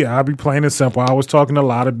 I'll be plain and simple. I was talking to a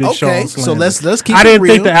lot of Big Sean slander. So let's keep I didn't it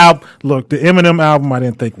real. think the album. Look, the Eminem album, I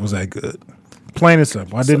didn't think was that good. Plain and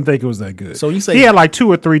simple. I didn't think it was that good. So you say he had like 2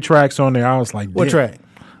 or 3 tracks on there. I was like, what track?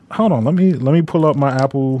 Hold on, let me pull up my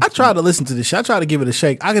Apple. I tried to listen to this shit. I tried to give it a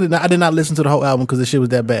shake. I did not listen to the whole album because the shit was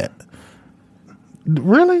that bad.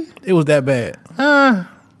 Really? It was that bad.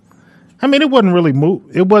 I mean, it wasn't really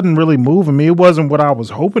moving me. It wasn't what I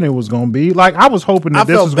was hoping it was going to be. Like, I was hoping that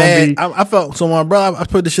this was going to be. I felt so. My brother, I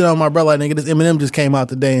put this shit on my brother. Like, nigga, this Eminem just came out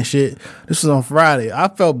today and shit. This was on Friday. I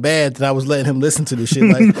felt bad that I was letting him listen to this shit.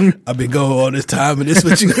 Like, I've been going all this time and this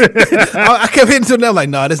what you. I kept hitting to him. I'm like,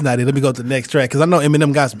 no, that's not it. Let me go to the next track because I know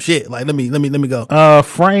Eminem got some shit. Like, let me go.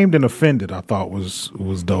 Framed and Offended, I thought was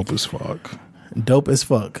dope as fuck. Dope as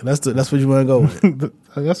fuck. That's what you want to go with.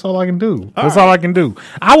 That's all I can do. That's all I can do.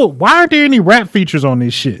 Why aren't there any rap features on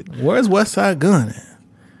this shit? Where's West Side Gun at?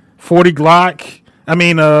 40 Glock. I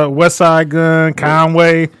mean, West Side Gun,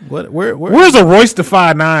 Conway. Where's a Royce da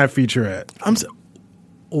 5'9" feature at?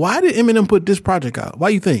 Why did Eminem put this project out? Why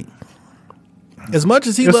you think? As much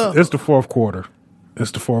as it's the fourth quarter.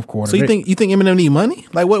 It's the fourth quarter. So you think Eminem need money?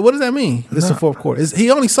 Like what does that mean? It's the fourth quarter. He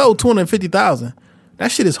only sold 250,000.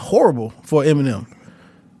 That shit is horrible for Eminem.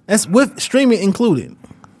 That's with streaming included.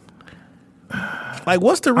 Like,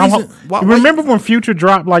 what's the reason? Remember when Future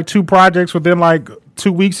dropped like 2 projects within like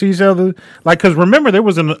 2 weeks of each other? Like, because remember there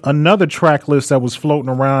was another track list that was floating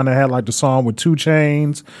around that had like the song with 2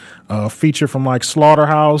 Chainz, feature from like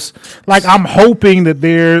Slaughterhouse. Like, I'm hoping that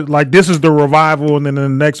they're like this is the revival, and then the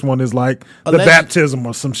next one is like the baptism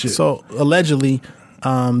or some shit. So allegedly,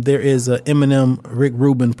 there is a Eminem Rick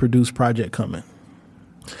Rubin produced project coming.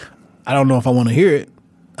 I don't know if I want to hear it.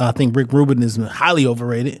 I think Rick Rubin is highly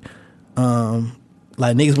overrated.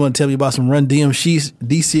 Like, niggas want to tell me about some Run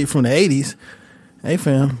DMC shit from the 80s. Hey,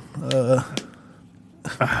 fam.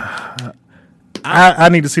 I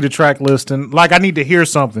need to see the track list, and like I need to hear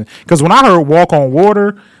something. Because when I heard Walk on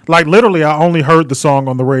Water, like literally I only heard the song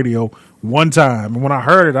on the radio one time. And when I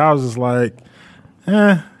heard it, I was just like,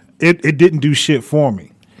 it didn't do shit for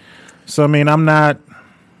me. So, I mean, I'm not...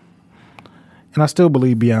 And I still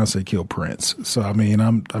believe Beyonce killed Prince. So, I mean,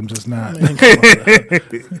 I'm just not.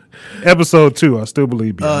 Episode 2, I still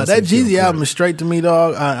believe Beyonce. That Jeezy album is straight to me,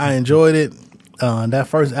 dog. I enjoyed it. That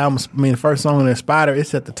first album, the first song on there, Spider, it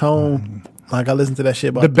set the tone. Like, I listened to that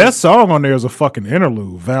shit. The best song on there is a fucking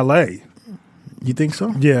interlude, Valet. You think so?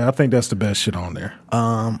 Yeah, I think that's the best shit on there.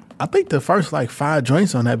 I think the first like 5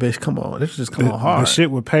 joints on that bitch, come on, this just come on hard. The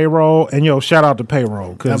shit with Payroll, and shout out to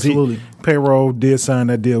Payroll because Payroll did sign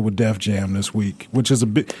that deal with Def Jam this week, which is a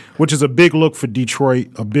big look for Detroit,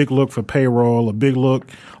 a big look for Payroll, a big look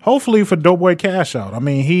hopefully for Doughboy Cash Out. I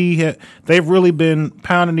mean, they've really been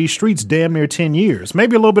pounding these streets damn near 10 years,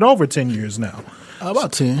 maybe a little bit over 10 years now.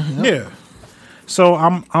 About 10, yeah. So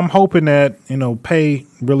I'm hoping that Pay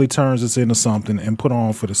really turns this into something and put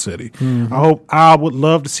on for the city. Mm-hmm. I would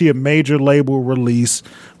love to see a major label release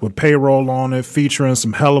with Payroll on it, featuring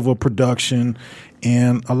some hell of a production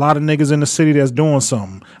and a lot of niggas in the city that's doing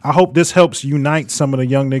something. I hope this helps unite some of the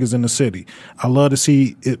young niggas in the city. I love to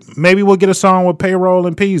see it. Maybe we'll get a song with Payroll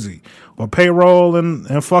and Peasy, or Payroll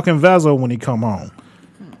and fucking Vezo when he come on.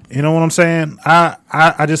 You know what I'm saying?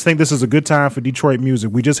 I just think this is a good time for Detroit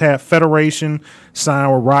music. We just had Federation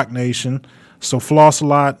sign with Rock Nation. So Floss a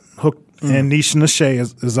Lot, Hook, and Nisha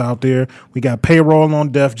Nashe is out there. We got Payroll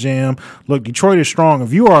on Def Jam. Look, Detroit is strong.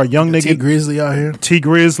 If you are a young nigga... T Grizzly out here. T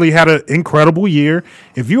Grizzly had an incredible year.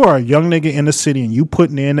 If you are a young nigga in the city and you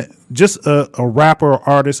putting in just a rapper or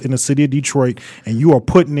artist in the city of Detroit and you are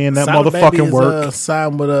putting in that motherfucking work...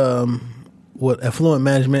 signed with Affluent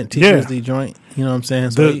Management, T Grizzly joint. You know what I'm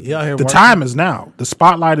saying? So he out here the time is now. The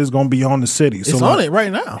spotlight is going to be on the city. So it's on it right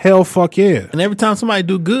now. Hell fuck yeah. And every time somebody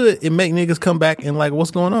do good, it make niggas come back and like,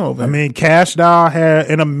 what's going on over there? I mean, Cash Doll had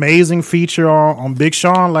an amazing feature on Big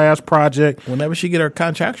Sean last project. Whenever she get her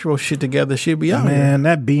contractual shit together, she'll be out here. Man,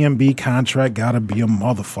 that B&B contract got to be a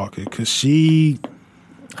motherfucker because she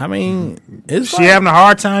I mean, it's She having a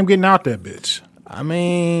hard time getting out that bitch. I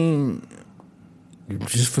mean,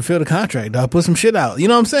 just fulfill the contract, dog. Put some shit out. You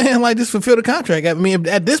know what I'm saying? Like, just fulfill the contract. I mean,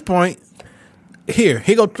 at this point, here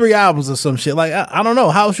go 3 albums or some shit. Like, I don't know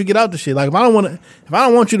how else you get out the shit. Like, if I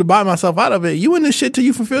don't want you to buy myself out of it, you in this shit till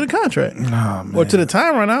you fulfill the contract. Nah, man. Or to the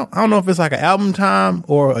time run out. I don't know if it's like an album time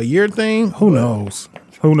or a year thing. Who knows?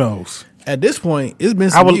 Who knows? At this point, it's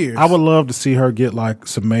been some years. I would love to see her get like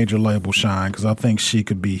some major label shine because I think she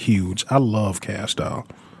could be huge. I love Cash Doll.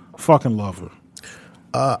 Fucking love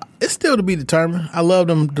her. It's still to be determined. I love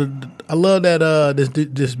them. I love that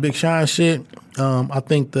this Big Shine shit. I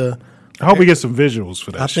think I hope we get some visuals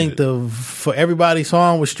for that. I think the For Everybody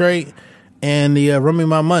song was straight, and the Run Me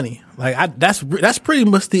My Money. Like that's pretty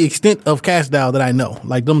much the extent of Cash Doll that I know.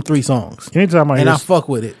 Like them 3 songs. I fuck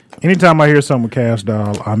with it. Anytime I hear something with Cash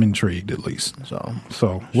Doll, I'm intrigued at least.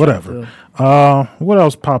 So whatever. What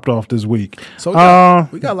else popped off this week? So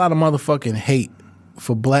we got a lot of motherfucking hate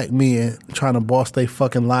for black men trying to boss their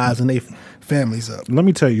fucking lives and their families up. Let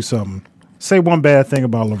me tell you something. Say one bad thing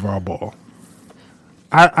about LeVar Ball.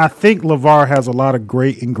 I think LeVar has a lot of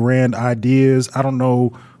great and grand ideas. I don't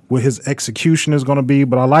know what his execution is going to be,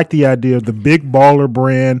 but I like the idea of the Big Baller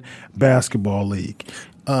Brand Basketball League.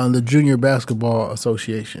 The Junior Basketball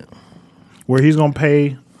Association. Where he's going to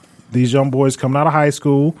pay these young boys coming out of high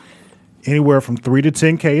school anywhere from $3 to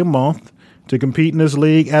 $10K a month to compete in this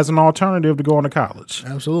league as an alternative to going to college.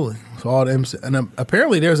 Absolutely. So all them, and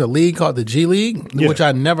apparently there's a league called the G League, which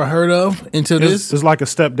I never heard of until this. It's like a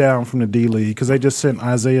step down from the D League because they just sent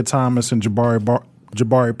Isaiah Thomas and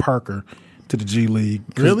Jabari Parker to the G League.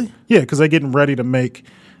 Really? Yeah, because they're getting ready to make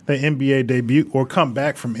the NBA debut or come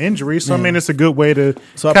back from injury. So, I mean, it's a good way to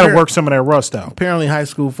kind of work some of that rust out. Apparently high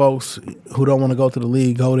school folks who don't want to go to the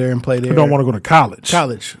league go there and play there. Who don't want to go to college.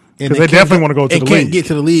 Because they definitely want to go to the league. Can't get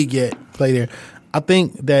to the league yet, play there. I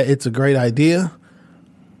think that it's a great idea.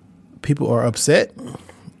 People are upset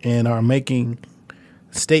and are making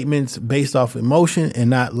statements based off emotion and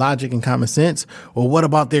not logic and common sense. Well, what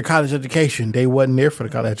about their college education? They wasn't there for the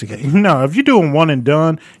college education. No, if you're doing one and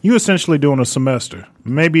done, you're essentially doing a semester.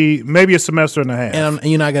 Maybe a semester and a half. And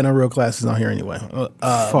you're not getting no real classes on here anyway.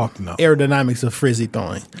 Fuck no. Aerodynamics of frisbee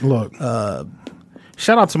throwing. Look,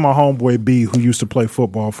 shout out to my homeboy B who used to play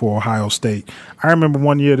football for Ohio State. I remember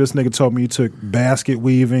one year this nigga told me he took basket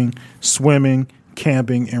weaving, swimming,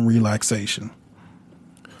 camping, and relaxation.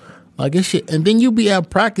 Like this shit, and then you be out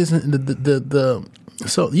practicing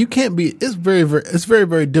so you can't be. It's very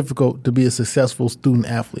very difficult to be a successful student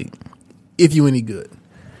athlete if you any good.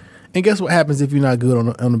 And guess what happens if you're not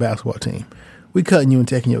good on the basketball team? We cutting you and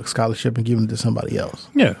taking your scholarship and giving it to somebody else.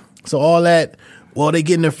 Yeah. So all that, they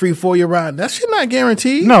getting a free 4-year ride. That shit not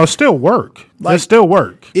guaranteed. No, it's still work. Like, it's still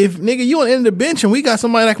work. If nigga you on the end of the bench and we got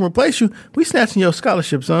somebody that can replace you, we snatching your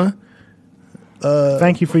scholarship, son.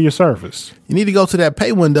 Thank you for your service. You need to go to that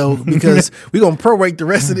pay window because we're going to prorate the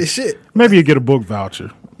rest of this shit. Maybe you get a book voucher.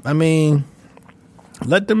 I mean,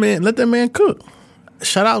 let that man cook.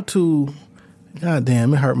 Shout out to,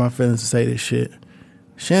 goddamn, it hurt my feelings to say this shit.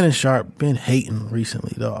 Shannon Sharp been hating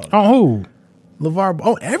recently, dog. On who? LeVar,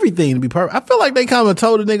 on everything to be perfect. I feel like they kind of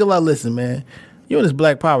told the nigga, like, listen, man, you and this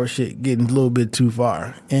Black Power shit getting a little bit too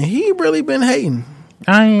far. And he really been hating.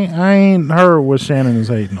 I ain't heard what Shannon is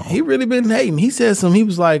hating on. He really been hating. He said he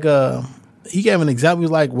was like, he gave an example. He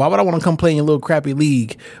was like, why would I want to come play in your little crappy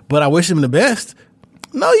league? But I wish him the best.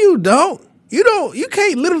 No, you don't. You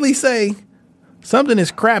can't literally say something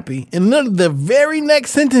is crappy. And the very next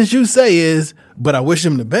sentence you say is, but I wish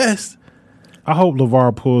him the best. I hope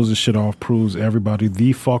LeVar pulls this shit off, proves everybody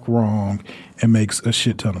the fuck wrong, and makes a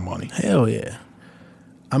shit ton of money. Hell yeah.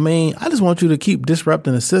 I mean, I just want you to keep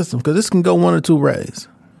disrupting the system because this can go one or two ways.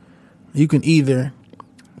 You can either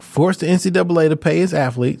force the NCAA to pay its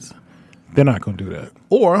athletes. They're not going to do that.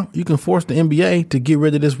 Or you can force the NBA to get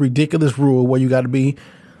rid of this ridiculous rule where you got to be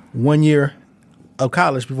 1 year of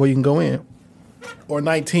college before you can go in. Or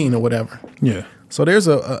 19 or whatever. Yeah. So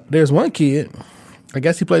there's one kid, I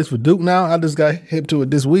guess he plays for Duke now. I just got hip to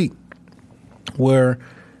it this week, where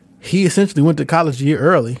he essentially went to college a year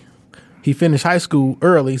early. He finished high school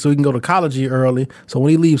early so he can go to college a year early. So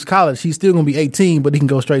when he leaves college, he's still going to be 18, but he can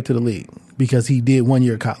go straight to the league because he did 1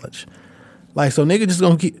 year of college. Like, so niggas just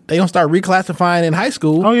going to they going to start reclassifying in high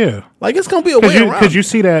school. Oh, yeah. Like, it's going to be a way around. Because you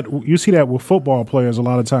see that with football players a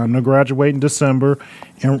lot of time. They'll graduate in December,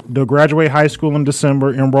 and they'll graduate high school in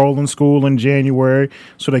December, enroll in school in January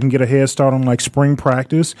so they can get a head start on, like, spring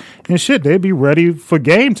practice. And shit, they'd be ready for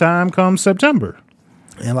game time come September.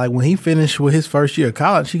 And, like, when he finished with his first year of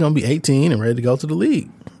college, he's going to be 18 and ready to go to the league.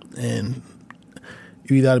 And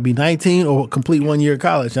You either got to be 19 or complete 1 year of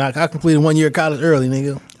college. And I completed 1 year of college early,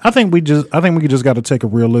 nigga. I think we just got to take a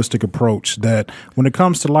realistic approach that when it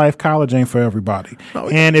comes to life, college ain't for everybody. No,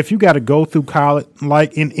 and if you got to go through college,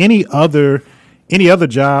 like in any other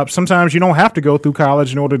job, sometimes you don't have to go through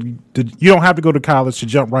college in order to. You don't have to go to college to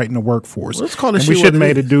jump right in the workforce. Let's call this shit. We should have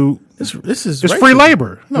made it do. This is it's racism. free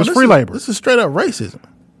labor. No, it's free labor. This is straight up racism.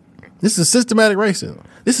 This is systematic racism.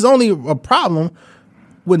 This is only a problem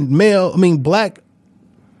with black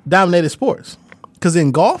dominated sports. Because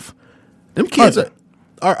in golf, them kids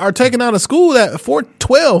are taken out of school at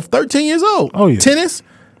 12, 13 years old. Oh, yeah. Tennis,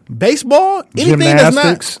 baseball,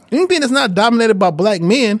 Gymnastics. anything that's not dominated by black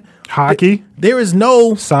men. Hockey. There is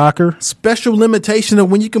no Soccer. special limitation of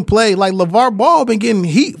when you can play. Like LeVar Ball been getting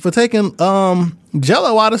heat for taking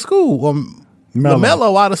Jello out of school or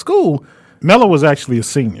LaMelo out of school. Melo was actually a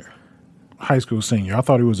senior, high school senior. I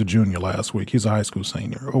thought he was a junior last week. He's a high school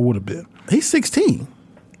senior, or would have been. He's 16.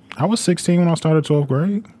 I was 16 when I started 12th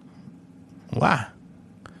grade. Why?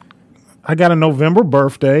 I got a November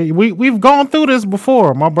birthday. We've gone through this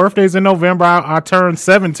before. My birthday's in November. I turned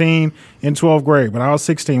 17 in 12th grade, but I was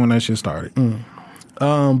 16 when that shit started.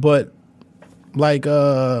 But like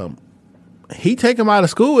he take him out of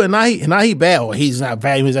school and now he bad. Or he's not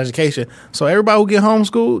valuing his education. So everybody who get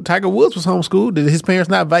homeschooled, Tiger Woods was homeschooled. Did his parents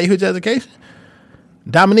not value his education?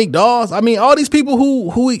 Dominique Dawes. I mean, all these people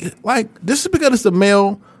who like this is because it's a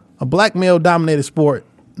black male dominated sport.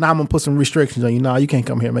 Now I'm gonna put some restrictions on you. No, you can't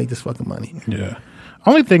come here and make this fucking money. Yeah.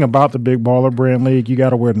 Only thing about the Big Baller Brand League, you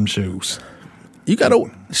got to wear them shoes. You gotta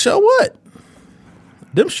show what?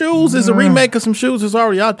 Them shoes is a remake of some shoes that's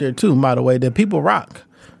already out there too. By the way, that people rock.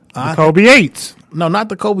 Kobe 8s. No, not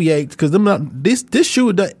the Kobe 8s, because this shoe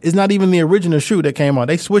is not even the original shoe that came out.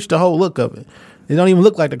 They switched the whole look of it. It don't even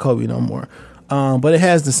look like the Kobe no more. But it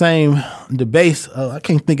has the base. I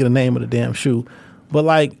can't think of the name of the damn shoe, but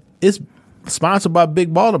like it's sponsored by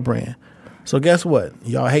Big Baller Brand. So guess what?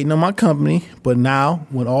 Y'all hating on my company, but now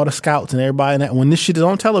when all the scouts and everybody, when this shit is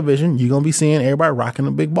on television, you're gonna be seeing everybody rocking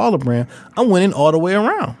the Big Baller Brand. I'm winning all the way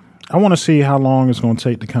around. I want to see how long it's going to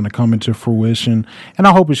take to kind of come into fruition, and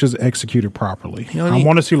I hope it's just executed properly. I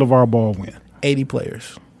want to see LeVar Ball win. 80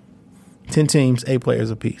 players, 10 teams, 8 players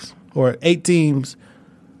apiece, or 8 teams,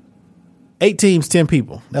 10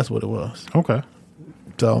 people. That's what it was. Okay.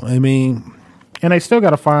 So I mean, and they still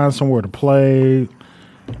got to find somewhere to play.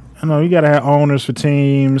 You know, you got to have owners for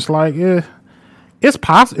teams. Like, it's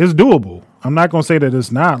possible. It's doable. I'm not going to say that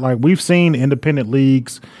it's not. Like, we've seen independent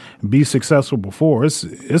leagues be successful before.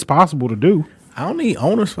 It's possible to do. I don't need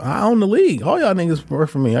owners. I own the league. All y'all niggas work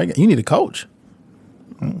for me. You need a coach.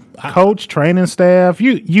 Coach, training staff.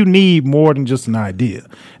 You need more than just an idea.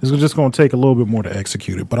 It's just going to take a little bit more to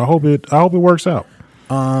execute it. But I hope it works out.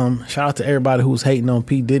 Shout out to everybody who was hating on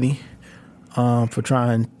P. Diddy for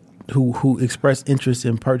trying who expressed interest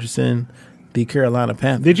in purchasing the Carolina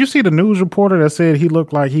Panthers. Did you see the news reporter that said he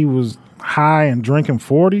looked like he was high and drinking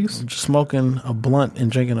 40s? Smoking a blunt and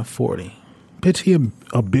drinking a 40. Bitch, he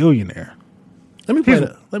a billionaire. Let me play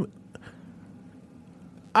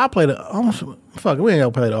I'll play the fuck it, we ain't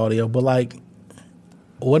gonna play the audio, but like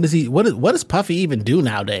what does Puffy even do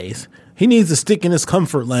nowadays? He needs to stick in his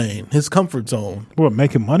comfort lane, his comfort zone. What,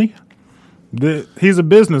 making money? He's a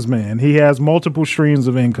businessman. He has multiple streams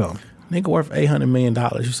of income. Nigga worth $800 million.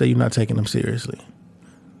 You say you're not taking him seriously.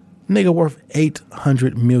 Nigga worth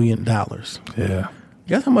 $800 million. Yeah.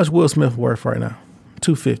 Guess how much Will Smith worth right now?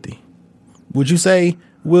 $250. Would you say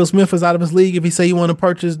Will Smith is out of his league if he say you want to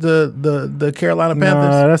purchase the Carolina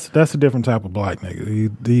Panthers? Nah, that's a different type of black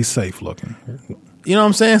nigga. He's safe looking. You know what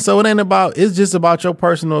I'm saying? So it's just about your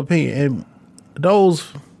personal opinion. And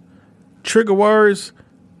those trigger words,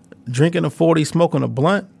 drinking a 40, smoking a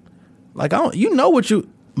blunt, like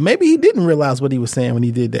maybe he didn't realize what he was saying when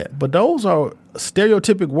he did that. But those are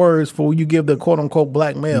stereotypic words for when you give the quote unquote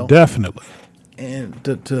black male. Definitely. And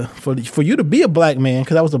for you to be a black man,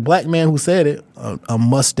 because that was a black man who said it, a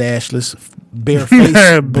mustacheless,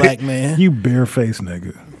 barefaced black man. You barefaced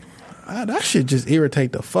nigga. That shit just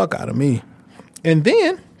irritate the fuck out of me. And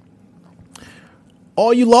then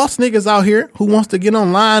all you lost niggas out here who wants to get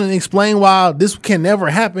online and explain why this can never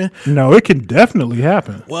happen. No, it can definitely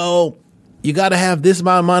happen. Well, you got to have this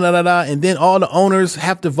amount of money, and then all the owners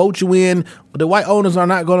have to vote you in. The white owners are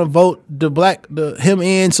not going to vote him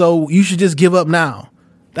in, so you should just give up now.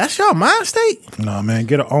 That's your mind state? No, man,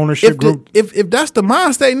 get an ownership group. If that's the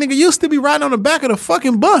mind state, nigga, you'll still be riding on the back of the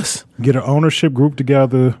fucking bus. Get an ownership group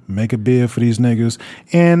together, make a bid for these niggas,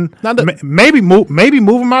 and maybe move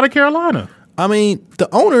them out of Carolina. I mean, the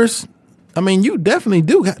owners, you definitely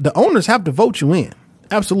do. The owners have to vote you in.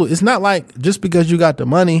 Absolutely. It's not like just because you got the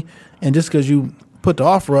money and just because you put the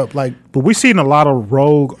offer up. Like, but we've seen a lot of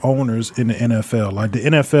rogue owners in the NFL. Like the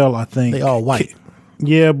NFL, I think they all white.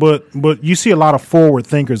 Yeah, but you see a lot of forward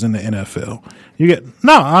thinkers in the NFL.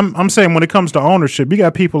 I'm saying when it comes to ownership, you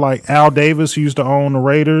got people like Al Davis who used to own the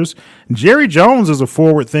Raiders. Jerry Jones is a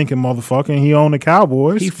forward thinking motherfucker, and he owned the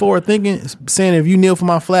Cowboys. He forward thinking, saying if you kneel for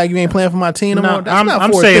my flag, you ain't playing for my team no more. That's not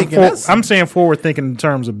forward thinking. I'm saying forward thinking in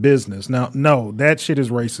terms of business. Now, no, that shit is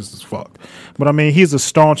racist as fuck. But I mean, he's a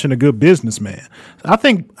staunch and a good businessman. I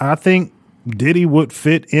think Diddy would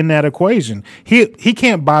fit in that equation. He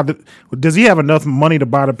can't buy does he have enough money to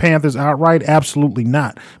buy the Panthers outright? Absolutely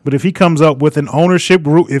not. But if he comes up with an ownership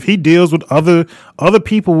group, if he deals with other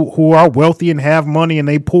people who are wealthy and have money and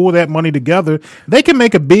they pull that money together, they can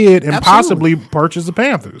make a bid and possibly purchase the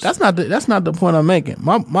Panthers. That's not the point I'm making.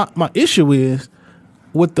 My issue is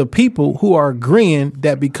with the people who are agreeing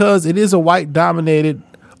that because it is a white dominated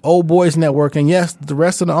old boys network, and yes, the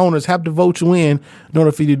rest of the owners have to vote you in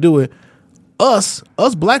order for you to do it. Us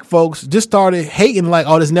black folks just started hating like,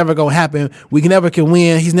 oh, this never gonna happen. We never can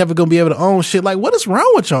win. He's never gonna be able to own shit. Like, what is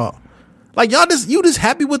wrong with y'all? Like, you just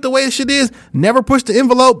happy with the way the shit is? Never push the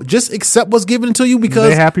envelope. Just accept what's given to you because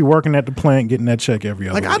they're happy working at the plant, getting that check every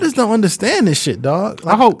other week. I just don't understand this shit, dog.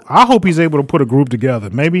 Like, I hope he's able to put a group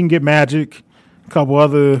together. Maybe he can get Magic, a couple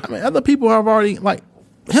other. I mean, other people have already like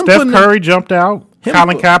him. Steph Curry jumped out.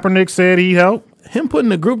 Colin Kaepernick said he helped. Him putting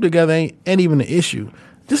the group together ain't even an issue.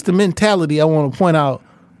 Just the mentality I want to point out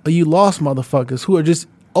of you lost motherfuckers who are just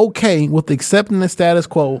okay with accepting the status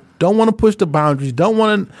quo, don't want to push the boundaries, don't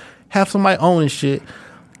want to have somebody owning shit.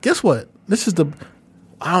 Guess what?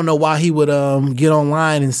 I don't know why he would get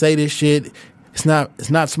online and say this shit. It's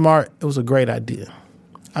not smart. It was a great idea.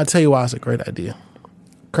 I'll tell you why it's a great idea.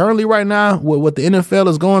 Currently right now, with what the NFL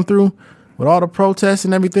is going through, with all the protests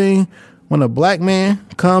and everything, when a black man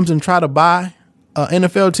comes and try to buy an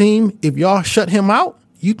NFL team, if y'all shut him out,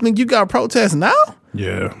 you think you got to protest now?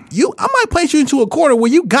 Yeah. I might place you into a corner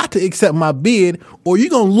where you got to accept my bid or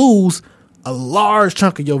you're going to lose a large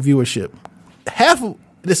chunk of your viewership. Half of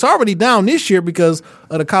it's already down this year because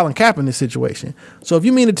of the Colin Kaepernick situation. So if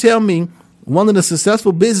you mean to tell me one of the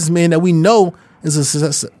successful businessmen that we know is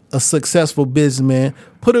a successful businessman,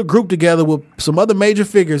 put a group together with some other major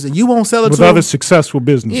figures and you won't sell it to with other successful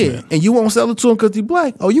businessmen. Yeah, and you won't sell it to him because he's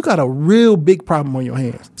black. Oh, you got a real big problem on your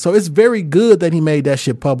hands. So it's very good that he made that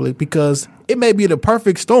shit public because it may be the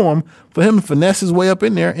perfect storm for him to finesse his way up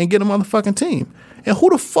in there and get a motherfucking team. And who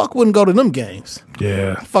the fuck wouldn't go to them games?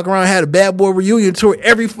 Yeah. Fuck around and had a Bad Boy reunion tour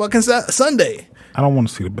every fucking Sunday. I don't want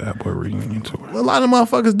to see the Bad Boy reunion tour. Well, a lot of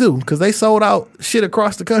motherfuckers do because they sold out shit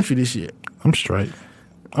across the country this year. I'm straight.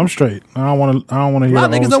 I don't want to hear. A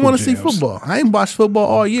lot of niggas don't want to see football. I ain't watched football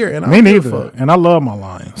all year, and me neither. And I love my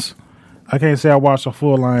Lions. I can't say I watched a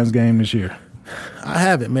full Lions game this year. I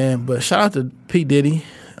haven't, man. But shout out to P Diddy.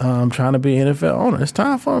 Trying to be an NFL owner. It's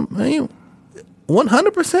time for him.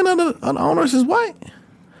 100% of the owners is white.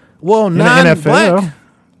 Well, non-black.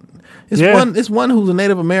 It's one who's a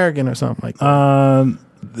Native American or something like that.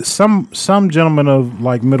 Some gentleman of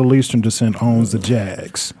like Middle Eastern descent owns the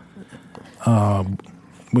Jags.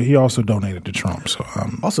 But he also donated to Trump. So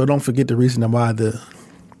also, don't forget the reason why the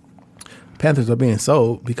Panthers are being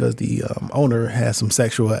sold because the owner has some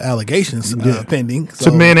sexual allegations pending. So,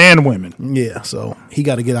 to men and women. Yeah, so he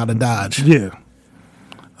got to get out of Dodge. Yeah.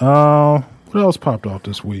 What else popped off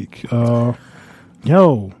this week? So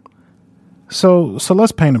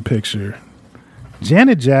let's paint a picture.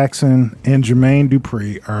 Janet Jackson and Jermaine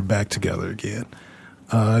Dupri are back together again.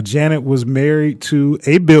 Janet was married to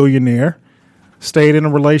a billionaire, stayed in a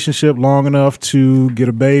relationship long enough to get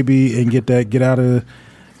a baby and get out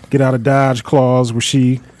of Dodge clause where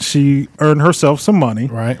she earned herself some money.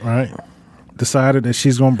 Right. Decided that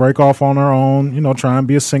she's going to break off on her own, try and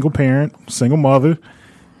be a single parent, single mother.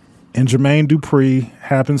 And Jermaine Dupri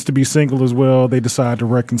happens to be single as well. They decide to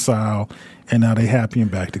reconcile, and now they happy and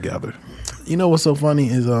back together. You know what's so funny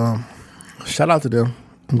is shout out to them.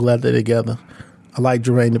 I'm glad they're together. I like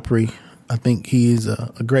Jermaine Dupri. I think he's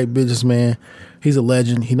a great businessman. He's a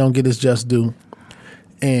legend. He don't get his just due.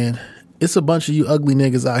 And it's a bunch of you ugly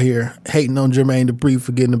niggas out here hating on Jermaine Dupri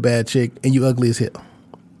for getting a bad chick, and you ugly as hell.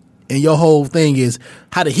 And your whole thing is,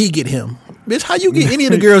 how did he get him? Bitch, how you get any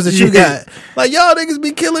of the girls that you got? Like, y'all niggas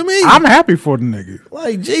be killing me. I'm happy for the nigga.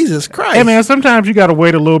 Like, Jesus Christ. Hey, man, sometimes you got to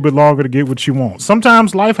wait a little bit longer to get what you want.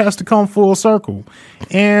 Sometimes life has to come full circle.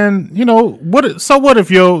 And, what if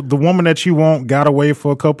the woman that you want got away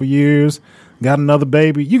for a couple years, got another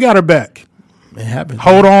baby, you got her back. It happens.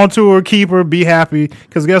 Hold on to her, keep her, be happy.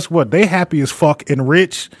 Because guess what? They happy as fuck and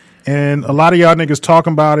rich. And a lot of y'all niggas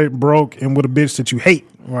talking about it broke and with a bitch that you hate.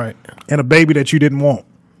 Right. And a baby that you didn't want.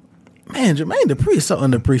 Man, Jermaine Dupri is so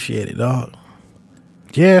underappreciated, dog.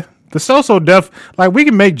 Yeah. The So Def, like, we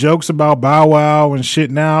can make jokes about Bow Wow and shit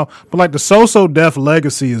now, but like the So Def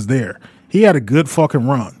legacy is there. He had a good fucking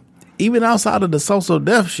run. Even outside of the So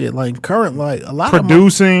Def shit, like current, like a lot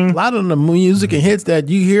producing, a lot of the music and hits that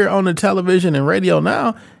you hear on the television and radio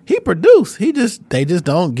now, he produced. They just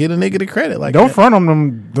don't get a nigga the credit. Like, don't front on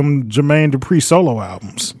them Jermaine Dupri solo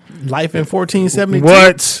albums. Life in 1472.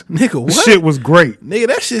 What? Nigga, what? Shit was great. Nigga,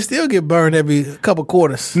 that shit still get burned every couple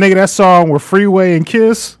quarters. Nigga, that song with Freeway and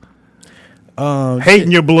Kiss.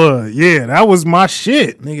 Hating Your Blood. Yeah, that was my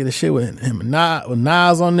shit. Nigga, the shit with him and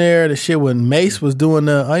Nas on there. The shit when Mace was doing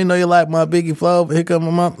the I know you like my Biggie flow, but here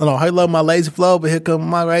come my I love my lazy flow, but here come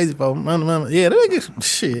my crazy flow. Yeah, that nigga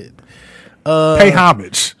shit. Pay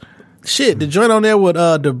homage. Shit, the joint on there with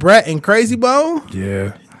the Brat and Crazy Bone.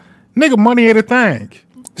 Yeah. Nigga, money ain't a thing.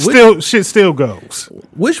 Shit still goes.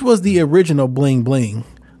 Which was the original Bling Bling?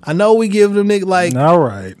 I know we give them nigga like all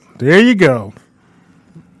right. There you go.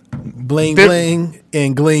 Bling Bling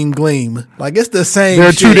and Gleam Gleam. Like it's the same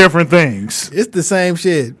They're shit. Two different things. It's the same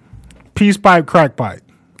shit. Peace pipe, crack pipe.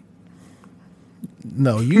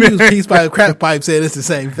 No, you use peace pipe, crack pipe, said it's the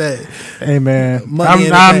same thing. Hey man. Money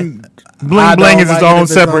Bling Bling is its own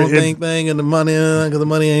separate thing and the money because the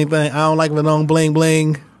money ain't thing. I don't like if it on Bling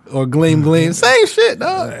Bling or Gleam Gleam. Same shit,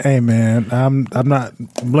 dog. Hey man, I'm not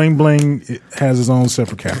Bling Bling. It has its own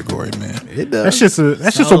separate category, man. It does.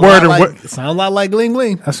 That's just a word. It sounds a lot like Gleam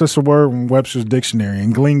Gleam. That's just a word in Webster's dictionary,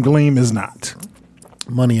 and Gleam Gleam is not.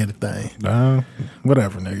 Money ain't a thing.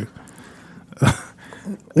 Whatever, nigga.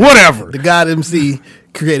 Whatever. The God MC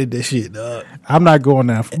created this shit, dog. I'm not going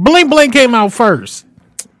there. Bling Bling came out first.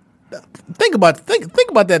 Think about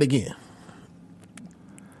that again.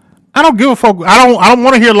 I don't give a fuck. I don't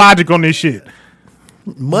want to hear logic on this shit.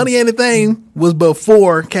 Money Ain't a Thing was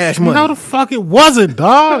before Cash Money. No, the fuck it wasn't,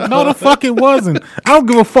 dog. No, the fuck it wasn't. I don't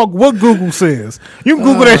give a fuck what Google says. You can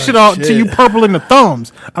Google that shit out till you purple in the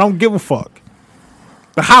thumbs. I don't give a fuck.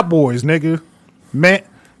 The Hot Boys, nigga. Matt,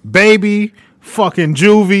 Baby, fucking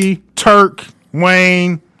Juvie, Turk,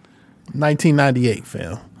 Wayne. 1998,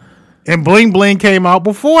 fam. And Bling Bling came out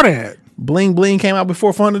before that. Bling Bling came out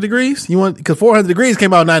before 400 Degrees? Because 400 Degrees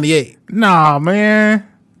came out in 98. Nah, man.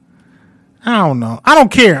 I don't know. I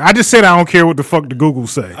don't care. I just said I don't care what the fuck the Google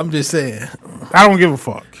say. I'm just saying. I don't give a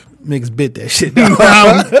fuck. Niggas bit that shit.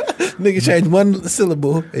 Niggas changed one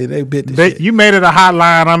syllable and they bit the shit. You made it a hot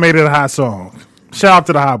line. I made it a hot song. Shout out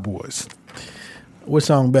to the Hot Boys. What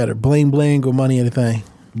song better? Bling Bling or Money Ain't a Thing?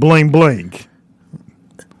 Bling Bling.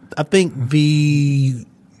 I think the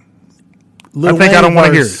I don't want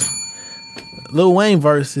to hear it. Lil Wayne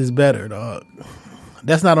verse is better, dog.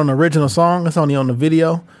 That's not on the original song. It's only on the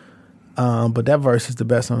video. But that verse is the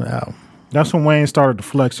best on the album. That's when Wayne started to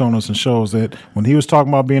flex on us and shows that when he was talking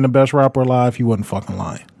about being the best rapper alive, he wasn't fucking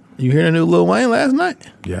lying. You hear the new Lil Wayne last night?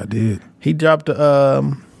 Yeah, I did. He dropped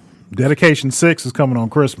the Dedication 6 is coming on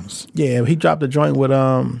Christmas. Yeah, he dropped a joint with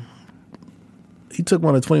he took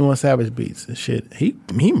one of 21 Savage beats and shit. He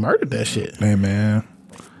murdered that shit. Hey man.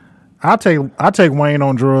 I take Wayne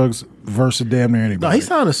on drugs versus damn near anybody. No, he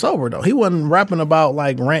sounded sober though. He wasn't rapping about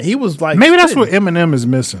like rant. He was like maybe that's what Eminem is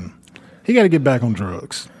missing. He got to get back on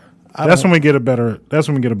drugs. That's when we get a better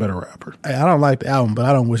rapper. I don't like the album, but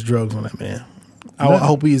I don't wish drugs on that man. I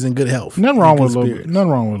hope he's in good health. Nothing wrong with a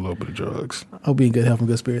little bit of drugs. I hope he's in good health and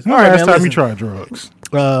good spirits. All right, last time you tried drugs?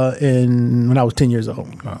 When I was 10 years old.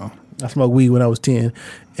 Oh. I smoked weed when I was 10.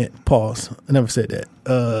 Pause. I never said that.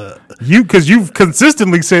 Because you've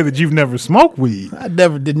consistently said that you've never smoked weed. I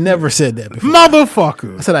never said that before.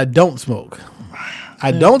 Motherfucker. I said I don't smoke.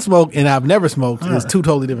 I don't smoke and I've never smoked. It's two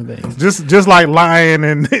totally different things. Just like lying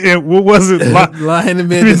and what was it? Lying and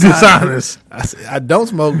being dishonest. I don't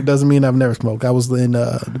smoke doesn't mean I've never smoked. I was in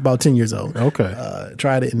about 10 years old. Okay.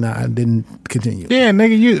 Tried it and I didn't continue. Yeah,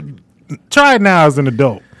 nigga, you try it now as an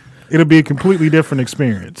adult. It'll be a completely different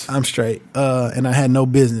experience. I'm straight. And I had no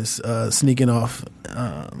business sneaking off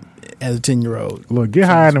as a 10-year-old. Look, get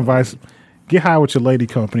high with your lady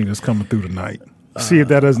company that's coming through tonight. See if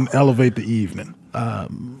that doesn't elevate the evening. I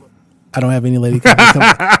don't have any lady company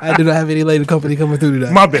I do not have any lady company coming through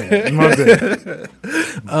today. My bad.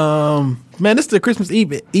 Man, this is the Christmas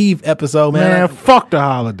Eve episode, man. Fuck the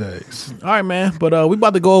holidays. All right, man. But we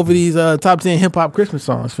about to go over these top 10 hip hop Christmas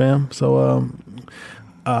songs, fam. So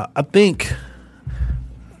I think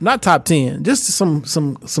not top 10, just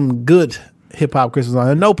some good hip hop Christmas songs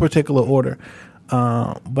in no particular order.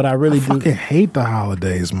 But I really do fucking hate the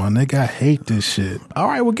holidays, my nigga. I hate this shit. All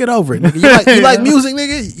right, well, get over it, nigga. You like music,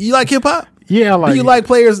 nigga? You like hip hop? Yeah, I like. Do you like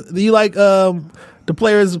players? Do you like The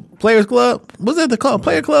Players Club? Was that the club?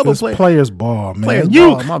 Player Club It's or Players Ball, man. Players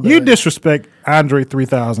you Ball, my bad. you disrespect Andre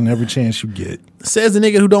 3000 every chance you get. Says the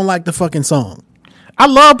nigga who don't like the fucking song. I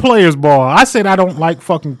love Players Ball. I said I don't like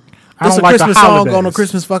fucking. I It's don't a like Christmas the song holidays. on a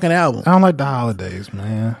Christmas fucking album. I don't like the holidays,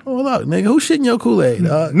 man. Oh, look, nigga, who shitting your Kool-Aid,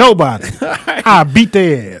 dog? Nobody. I beat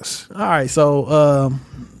their ass. All right, so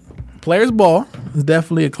Players Ball is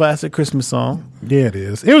definitely a classic Christmas song. Yeah, it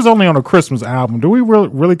is. It was only on a Christmas album. Do we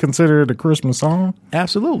really consider it a Christmas song?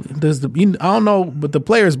 Absolutely. I don't know, but the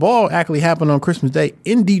Players Ball actually happened on Christmas Day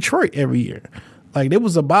in Detroit every year. Like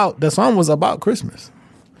the song was about Christmas.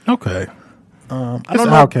 Okay. I It's don't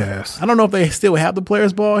know. Outkast. I don't know if they still have the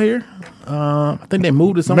Players Ball here. I think they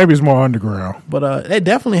moved it somewhere. Maybe it's more underground. But they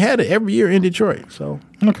definitely had it every year in Detroit. So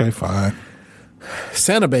Okay, fine.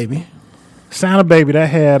 Santa Baby. Santa Baby, that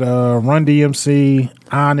had Run DMC,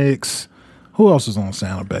 Onyx. Who else is on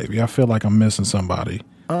Santa Baby? I feel like I'm missing somebody.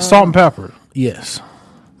 Salt and Pepper. Yes.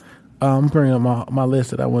 I'm bringing up my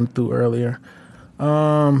list that I went through earlier.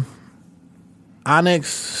 Onyx,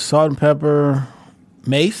 Salt and Pepper,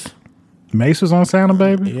 Mace. Mace was on Santa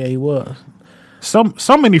Baby. Yeah, he was.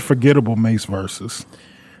 So many forgettable Mace verses.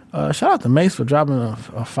 Shout out to Mace for dropping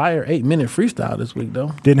a fire 8-minute freestyle this week,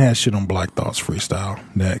 though. Didn't have shit on Black Thoughts freestyle.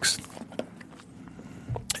 Next.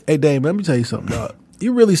 Hey, Dave, let me tell you something, dog.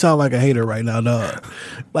 You really sound like a hater right now, dog.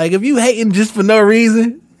 Like, if you hating just for no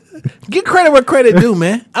reason, get credit where credit due,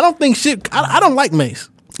 man. I don't think shit. I don't like Mace.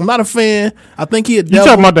 I'm not a fan. I think he a You devil.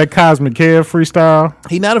 talking about that Cosmic Kev freestyle?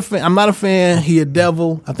 He not a fan. I'm not a fan. He a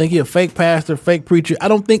devil. I think he a fake pastor, fake preacher. I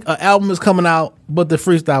don't think an album is coming out, but the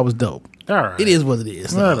freestyle was dope. All right. It is what it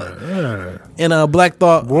is. All right. And Black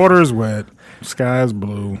Thought. Water is wet. Sky is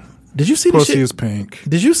blue. Did you see the Pussy shit? is pink.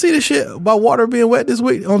 Did you see the shit about water being wet this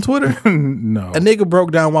week on Twitter? No. A nigga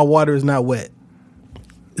broke down why water is not wet.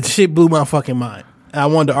 The shit blew my fucking mind. I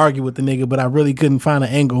wanted to argue with the nigga, but I really couldn't find an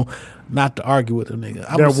angle not to argue with the nigga.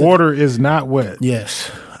 That water is not wet. Yes.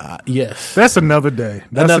 Yes. That's another day.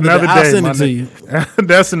 That's Another another day. I'll day. send my it to nigga. you.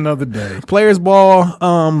 That's another day. Players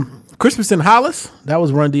Ball, Christmas in Hollis. That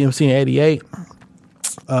was Run DMC in 88.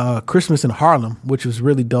 Christmas in Harlem, which was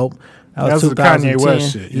really dope. That was That's the Kanye 2010.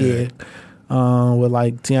 West shit, yeah. With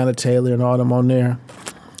like Tiana Taylor and all them on there.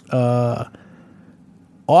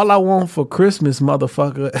 All I Want for Christmas,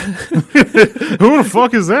 motherfucker. Who the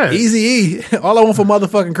fuck is that? Eazy-E. All I Want for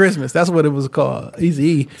motherfucking Christmas. That's what it was called.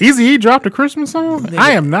 Eazy-E. Eazy-E dropped a Christmas song?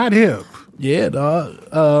 I am not hip. Yeah,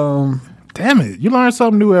 dog. Damn it. You learn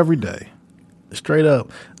something new every day. Straight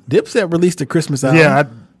up. Dipset released a Christmas album. Yeah,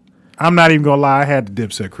 I'm not even gonna lie. I had the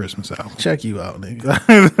Dipset Christmas album. Check you out,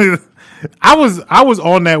 nigga. I was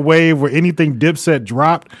on that wave where anything Dipset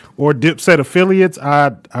dropped or Dipset affiliates,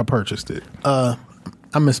 I purchased it.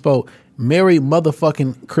 I misspoke. Merry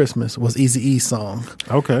Motherfucking Christmas was Eazy-E's song.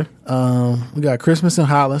 Okay. We got Christmas in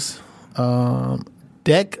Hollis.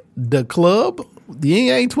 Deck the Club, the Yin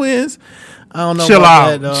Yang Twins. I don't know Chill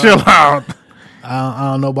about out. that. dog. Chill out.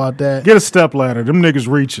 I don't know about that. Get a step ladder. Them niggas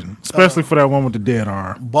reaching, especially for that one with the dead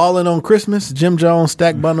arm. Ballin' on Christmas, Jim Jones,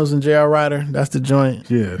 Stack Bundles, and J.R. Ryder. That's the joint.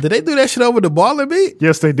 Yeah. Did they do that shit over the Ballin' beat?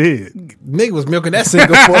 Yes, they did. Nigga was milking that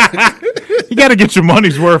single for You got to get your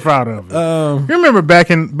money's worth out of it. You remember back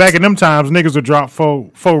in them times, niggas would drop four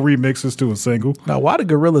remixes to a single. Now, why the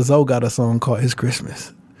Gorilla Zoe got a song called His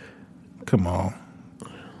Christmas? Come on,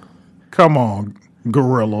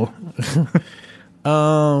 Gorilla.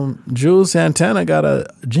 Jules Santana got a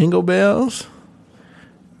Jingle Bells.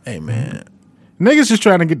 Hey, man. Niggas just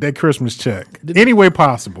trying to get that Christmas check any way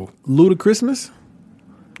possible. Luda Christmas?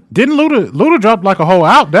 Didn't Luda drop like a whole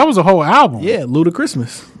album? That was a whole album. Yeah, Luda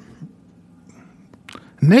Christmas.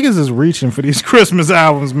 Niggas is reaching for these Christmas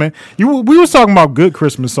albums, man. We was talking about good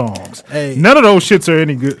Christmas songs. Hey. None of those shits are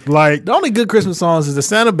any good. Like The only good Christmas songs is the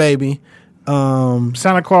Santa Baby.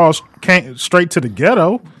 Santa Claus came straight to the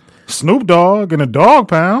ghetto. Snoop Dogg and a Dog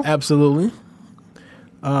Pound. Absolutely.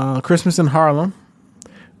 Christmas in Harlem,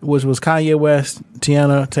 which was Kanye West,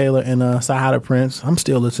 Tiana Taylor, and Sahara Prince. I'm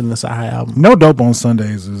still listening to Sahara album. No Dope on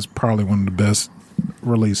Sundays is probably one of the best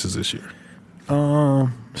releases this year.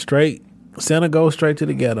 Straight Santa goes straight to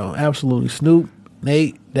the ghetto. Absolutely. Snoop,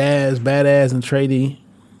 Nate, Daz, Badass, and Trey D.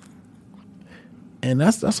 And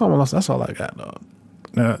that's all I got, dog.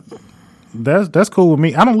 That's cool with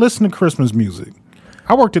me. I don't listen to Christmas music.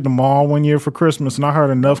 I worked at the mall one year for Christmas, and I heard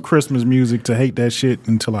enough Christmas music to hate that shit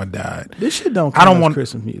until I died. This shit don't count as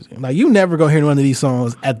Christmas music. Like, you never gonna hear one of these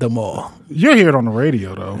songs at the mall. You'll hear it on the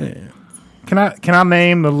radio though. Yeah. Can I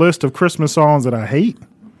name the list of Christmas songs that I hate?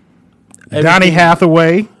 Donny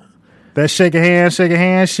Hathaway, that shake a hand shit.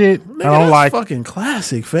 Nigga, I don't that's like. fucking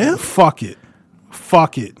classic, fam. Fuck it.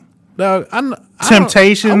 Dog,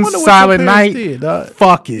 Temptations, Silent Night. Did, dog.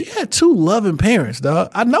 Fuck it. You had two loving parents,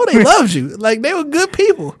 dog. I know they loved you. Like, they were good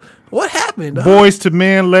people. What happened, dog? Boys to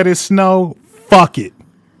Men, Let It Snow. Fuck it.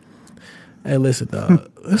 Hey, listen, dog.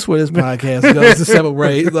 That's where this podcast goes to 7th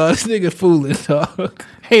grade, dog. This nigga fooling, dog.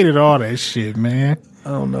 Hated all that shit, man. I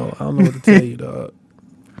don't know what to tell you, dog.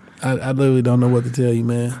 I literally don't know what to tell you,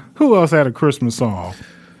 man. Who else had a Christmas song?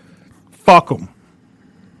 Fuck them.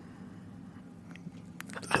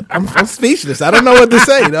 I'm speechless. I don't know what to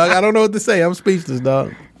say, dog. I don't know what to say. I'm speechless,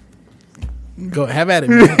 dog. Go have at it,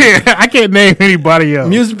 man. I can't name anybody else.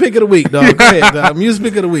 Music pick of the week, dog. Go ahead, dog. Music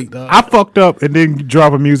pick of the week, dog. I fucked up and didn't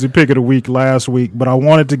drop a music pick of the week last week, but I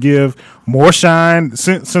wanted to give more shine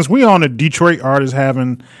since we on a Detroit artist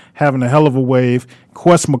having a hell of a wave.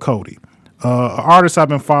 Quest McCody, an artist I've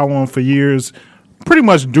been following for years, pretty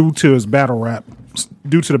much due to the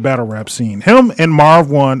battle rap scene. Him and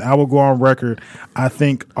Marv One, I will go on record, I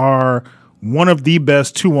think are one of the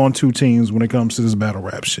best 2-on-2 teams when it comes to this battle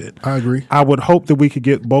rap shit. I agree. I would hope that we could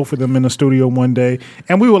get both of them in the studio one day,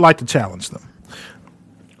 and we would like to challenge them.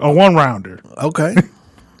 A one-rounder. Okay.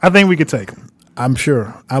 I think we could take them. I'm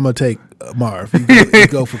sure. I'm going to take Marv. You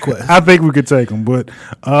go for Quest. I think we could take them, but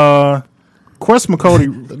Quest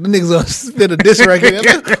McCody. The niggas going to spit a diss record.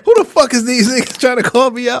 Who the fuck is these niggas trying to call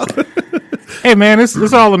me out? Hey, man,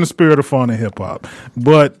 it's all in the spirit of fun and hip-hop.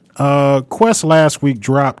 But Quest last week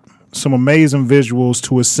dropped some amazing visuals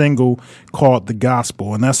to a single called The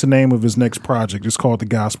Gospel, and that's the name of his next project. It's called The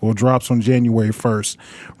Gospel. It drops on January 1st.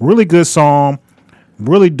 Really good song,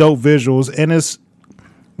 really dope visuals, and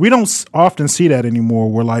we don't often see that anymore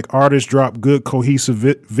where like artists drop good cohesive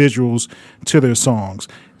visuals to their songs.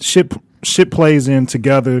 Shit plays in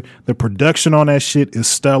together. The production on that shit is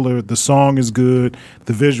stellar. The song is good.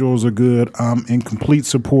 The visuals are good. I'm in complete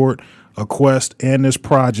support of Quest and this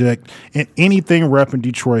project and anything repping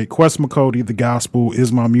Detroit. Quest McCody, The Gospel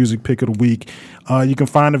is my music pick of the week. You can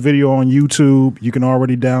find the video on YouTube. You can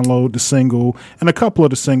already download the single and a couple of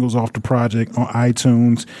the singles off the project on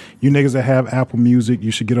iTunes. You niggas that have Apple Music,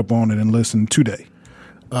 you should get up on it and listen today.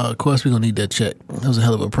 Quest, we're going to need that check. That was a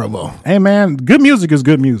hell of a promo. Hey, man, good music is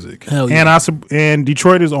good music. Hell yeah. And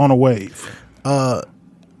Detroit is on a wave.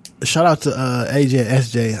 Shout out to AJ and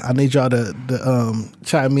SJ. I need y'all to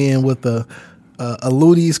chime in with a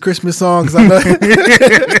Looney's Christmas song. 'Cause I know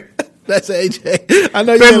that's AJ. I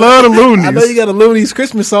know they love the Loonies. I know you got a Looney's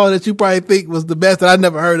Christmas song that you probably think was the best that I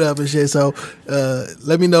never heard of and shit. So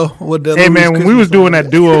let me know what the. Hey Looney's man, when we Christmas was doing song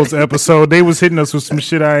that duos episode, they was hitting us with some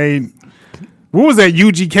shit I ain't. What was that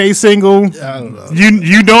UGK single? I don't know.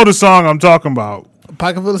 You know the song I'm talking about?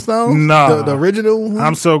 Pocket Full of Stones? Nah, the original. One?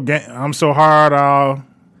 I'm so hard.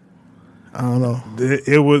 I don't know.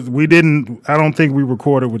 It was. We didn't. I don't think we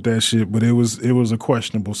recorded with that shit, but it was a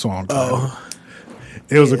questionable song title. Oh,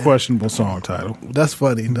 it was a questionable song title. That's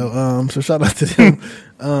funny though. So shout out to them.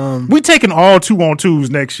 We taking all 2-on-2s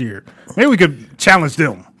next year. Maybe we could challenge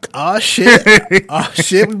them. Oh shit! We about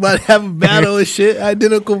to have a battle and shit.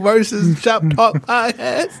 Identical versus Shop Talk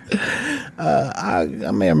podcast. I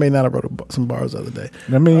may or may not have wrote some bars the other day.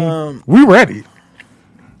 I mean, we ready.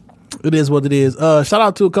 It is what it is. Shout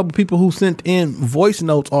out to a couple people who sent in voice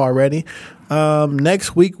notes already.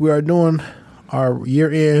 Next week we are doing our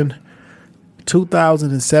year-end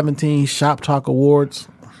 2017 Shop Talk Awards.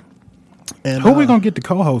 And who we gonna get to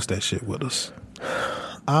co-host that shit with us?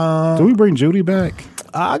 Do we bring Judy back?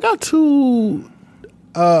 I got two.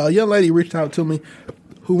 A young lady reached out to me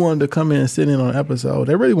who wanted to come in and sit in on an episode.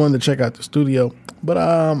 They really wanted to check out the studio, but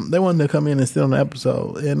they wanted to come in and sit on the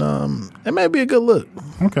episode, and it may be a good look.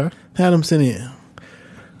 Okay, have them sit in.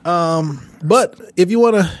 But if you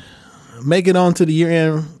want to make it on to the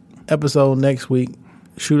year-end episode next week,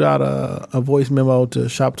 shoot out a voice memo to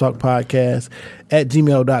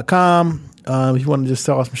shoptalkpodcast@gmail.com. If you want to just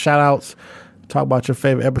tell us some shout-outs, talk about your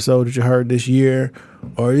favorite episode that you heard this year,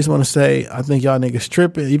 or you just want to say, I think y'all niggas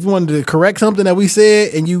tripping. If you wanted to correct something that we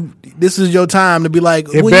said and this is your time to be like,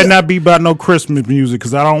 it better not be about no Christmas music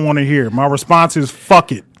because I don't want to hear it. My response is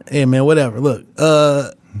fuck it. Hey man, whatever. Look,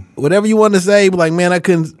 whatever you want to say, but like, man, I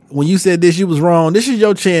couldn't, when you said this, you was wrong. This is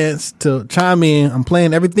your chance to chime in. I'm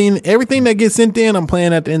playing everything that gets sent in, I'm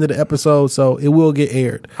playing at the end of the episode, so it will get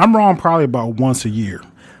aired. I'm wrong probably about once a year.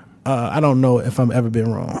 I don't know if I've ever been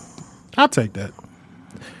wrong. I'll take that.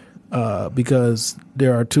 Because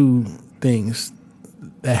there are two things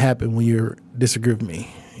that happen when you disagree with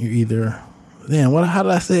me. You're either, how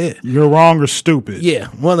did I say it? You're wrong or stupid. Yeah,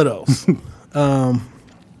 one of those.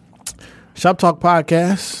 Shop Talk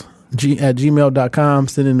Podcast at gmail.com.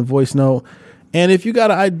 Send in the voice note. And if you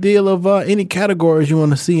got an idea of any categories you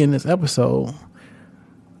want to see in this episode,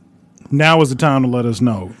 Now is the time to let us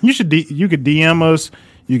know. You could DM us.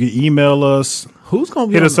 You can email us. Who's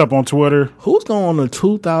gonna hit us up on Twitter? Who's going on the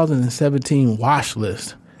 2017 watch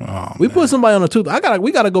list? We man. put somebody on the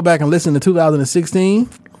we gotta go back and listen to 2016.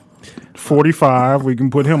 45. We can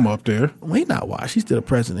put him up there. Well, he's not washed. He's still the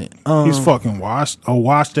president. He's fucking washed. A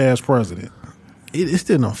washed ass president. It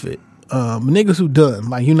still don't fit. Niggas who done,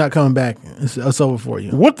 like, you not coming back. It's over for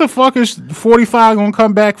you. What the fuck is 45 gonna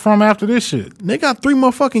come back from after this shit? They got 3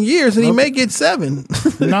 more fucking years, and he may get 7.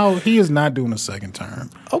 No, he is not doing a second term.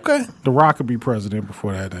 Okay. The Rock could be president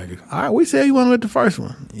before that nigga. All right, we said you want to let the first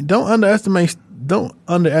one. Don't underestimate.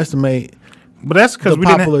 But that's because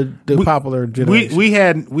the popular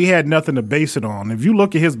generation. We had nothing to base it on. If you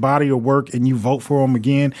look at his body of work and you vote for him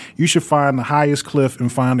again, you should find the highest cliff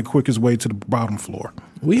and find the quickest way to the bottom floor.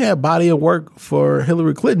 We had body of work for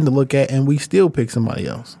Hillary Clinton to look at, and we still pick somebody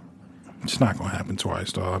else. It's not gonna happen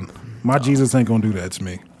twice, dog. My Jesus ain't gonna do that to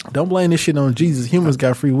me. Don't blame this shit on Jesus. Humans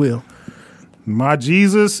got free will. My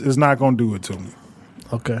Jesus is not gonna do it to me.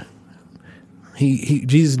 Okay.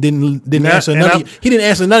 Jesus didn't answer none. He didn't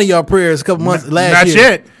answer none of y'all prayers a couple months last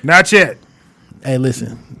year. Not yet. Hey,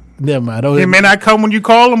 listen. Never mind. He may not come when you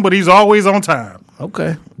call him, but he's always on time.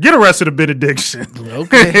 Okay. Get arrested a benediction.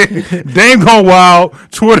 Okay. Dame Gone Wild,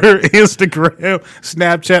 Twitter, Instagram,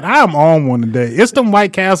 Snapchat. I am on one today. It's them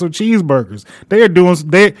White Castle cheeseburgers. They are doing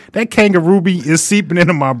that kangaroo beat is seeping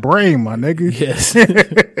into my brain, my nigga. Yes.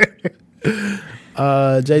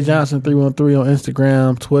 Jay Johnson 313 on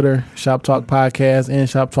Instagram, Twitter, Shop Talk Podcast, and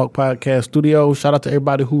Shop Talk Podcast Studio. Shout out to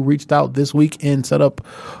everybody who reached out this week and set up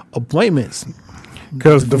appointments.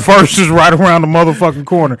 Because the first is right around the motherfucking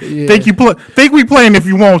corner. Yeah. Think we playing if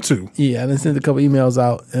you want to. Yeah, I done sent a couple emails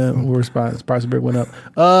out and we'll respond. Price of brick went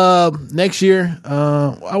up. Next year,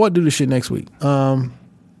 I want to do this shit next week.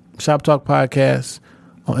 Shop Talk Podcast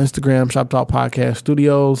on Instagram, Shop Talk Podcast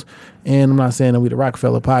Studios. And I'm not saying that we the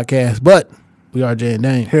Rockefeller Podcast, but we are Jay and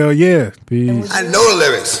Dane. Hell yeah. Peace. I know the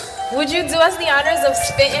lyrics. Would you do us the honors of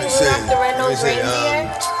spitting Rudolph the Red-Nosed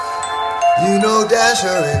Reindeer? You know Dasher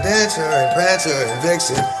and Dancer and Prancer and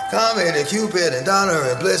Vixen, Comet and Cupid and Donner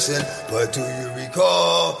and Blitzen. But do you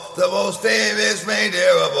recall the most famous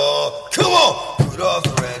reindeer of all? Come on! Rudolph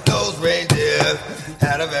the Red-Nosed Reindeer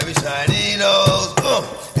had a very shiny nose.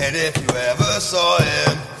 And if you ever saw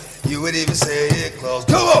him, you would even say it close.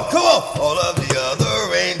 Come on, come on! All of the other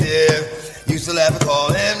reindeer used to laugh and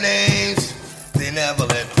call him names. They never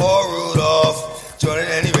let poor Rudolph join in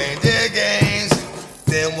any reindeer games.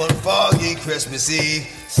 Then one foggy Christmas Eve,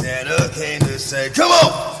 Santa came to say, come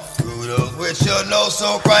on, Rudolph, with your nose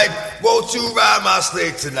so bright, won't you ride my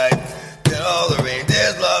sleigh tonight? Then all the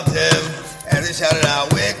reindeers loved him, as they shouted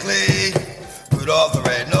out with glee, Rudolph the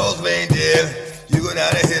Red-Nosed Reindeer, you go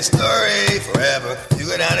down in history forever. You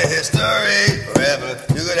go down in history forever.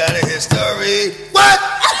 You go down in history. What?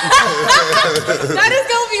 That is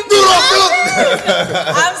going to be fun.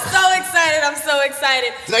 I'm so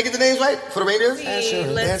excited. Did I get the names right for the reindeers?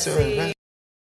 Let's see.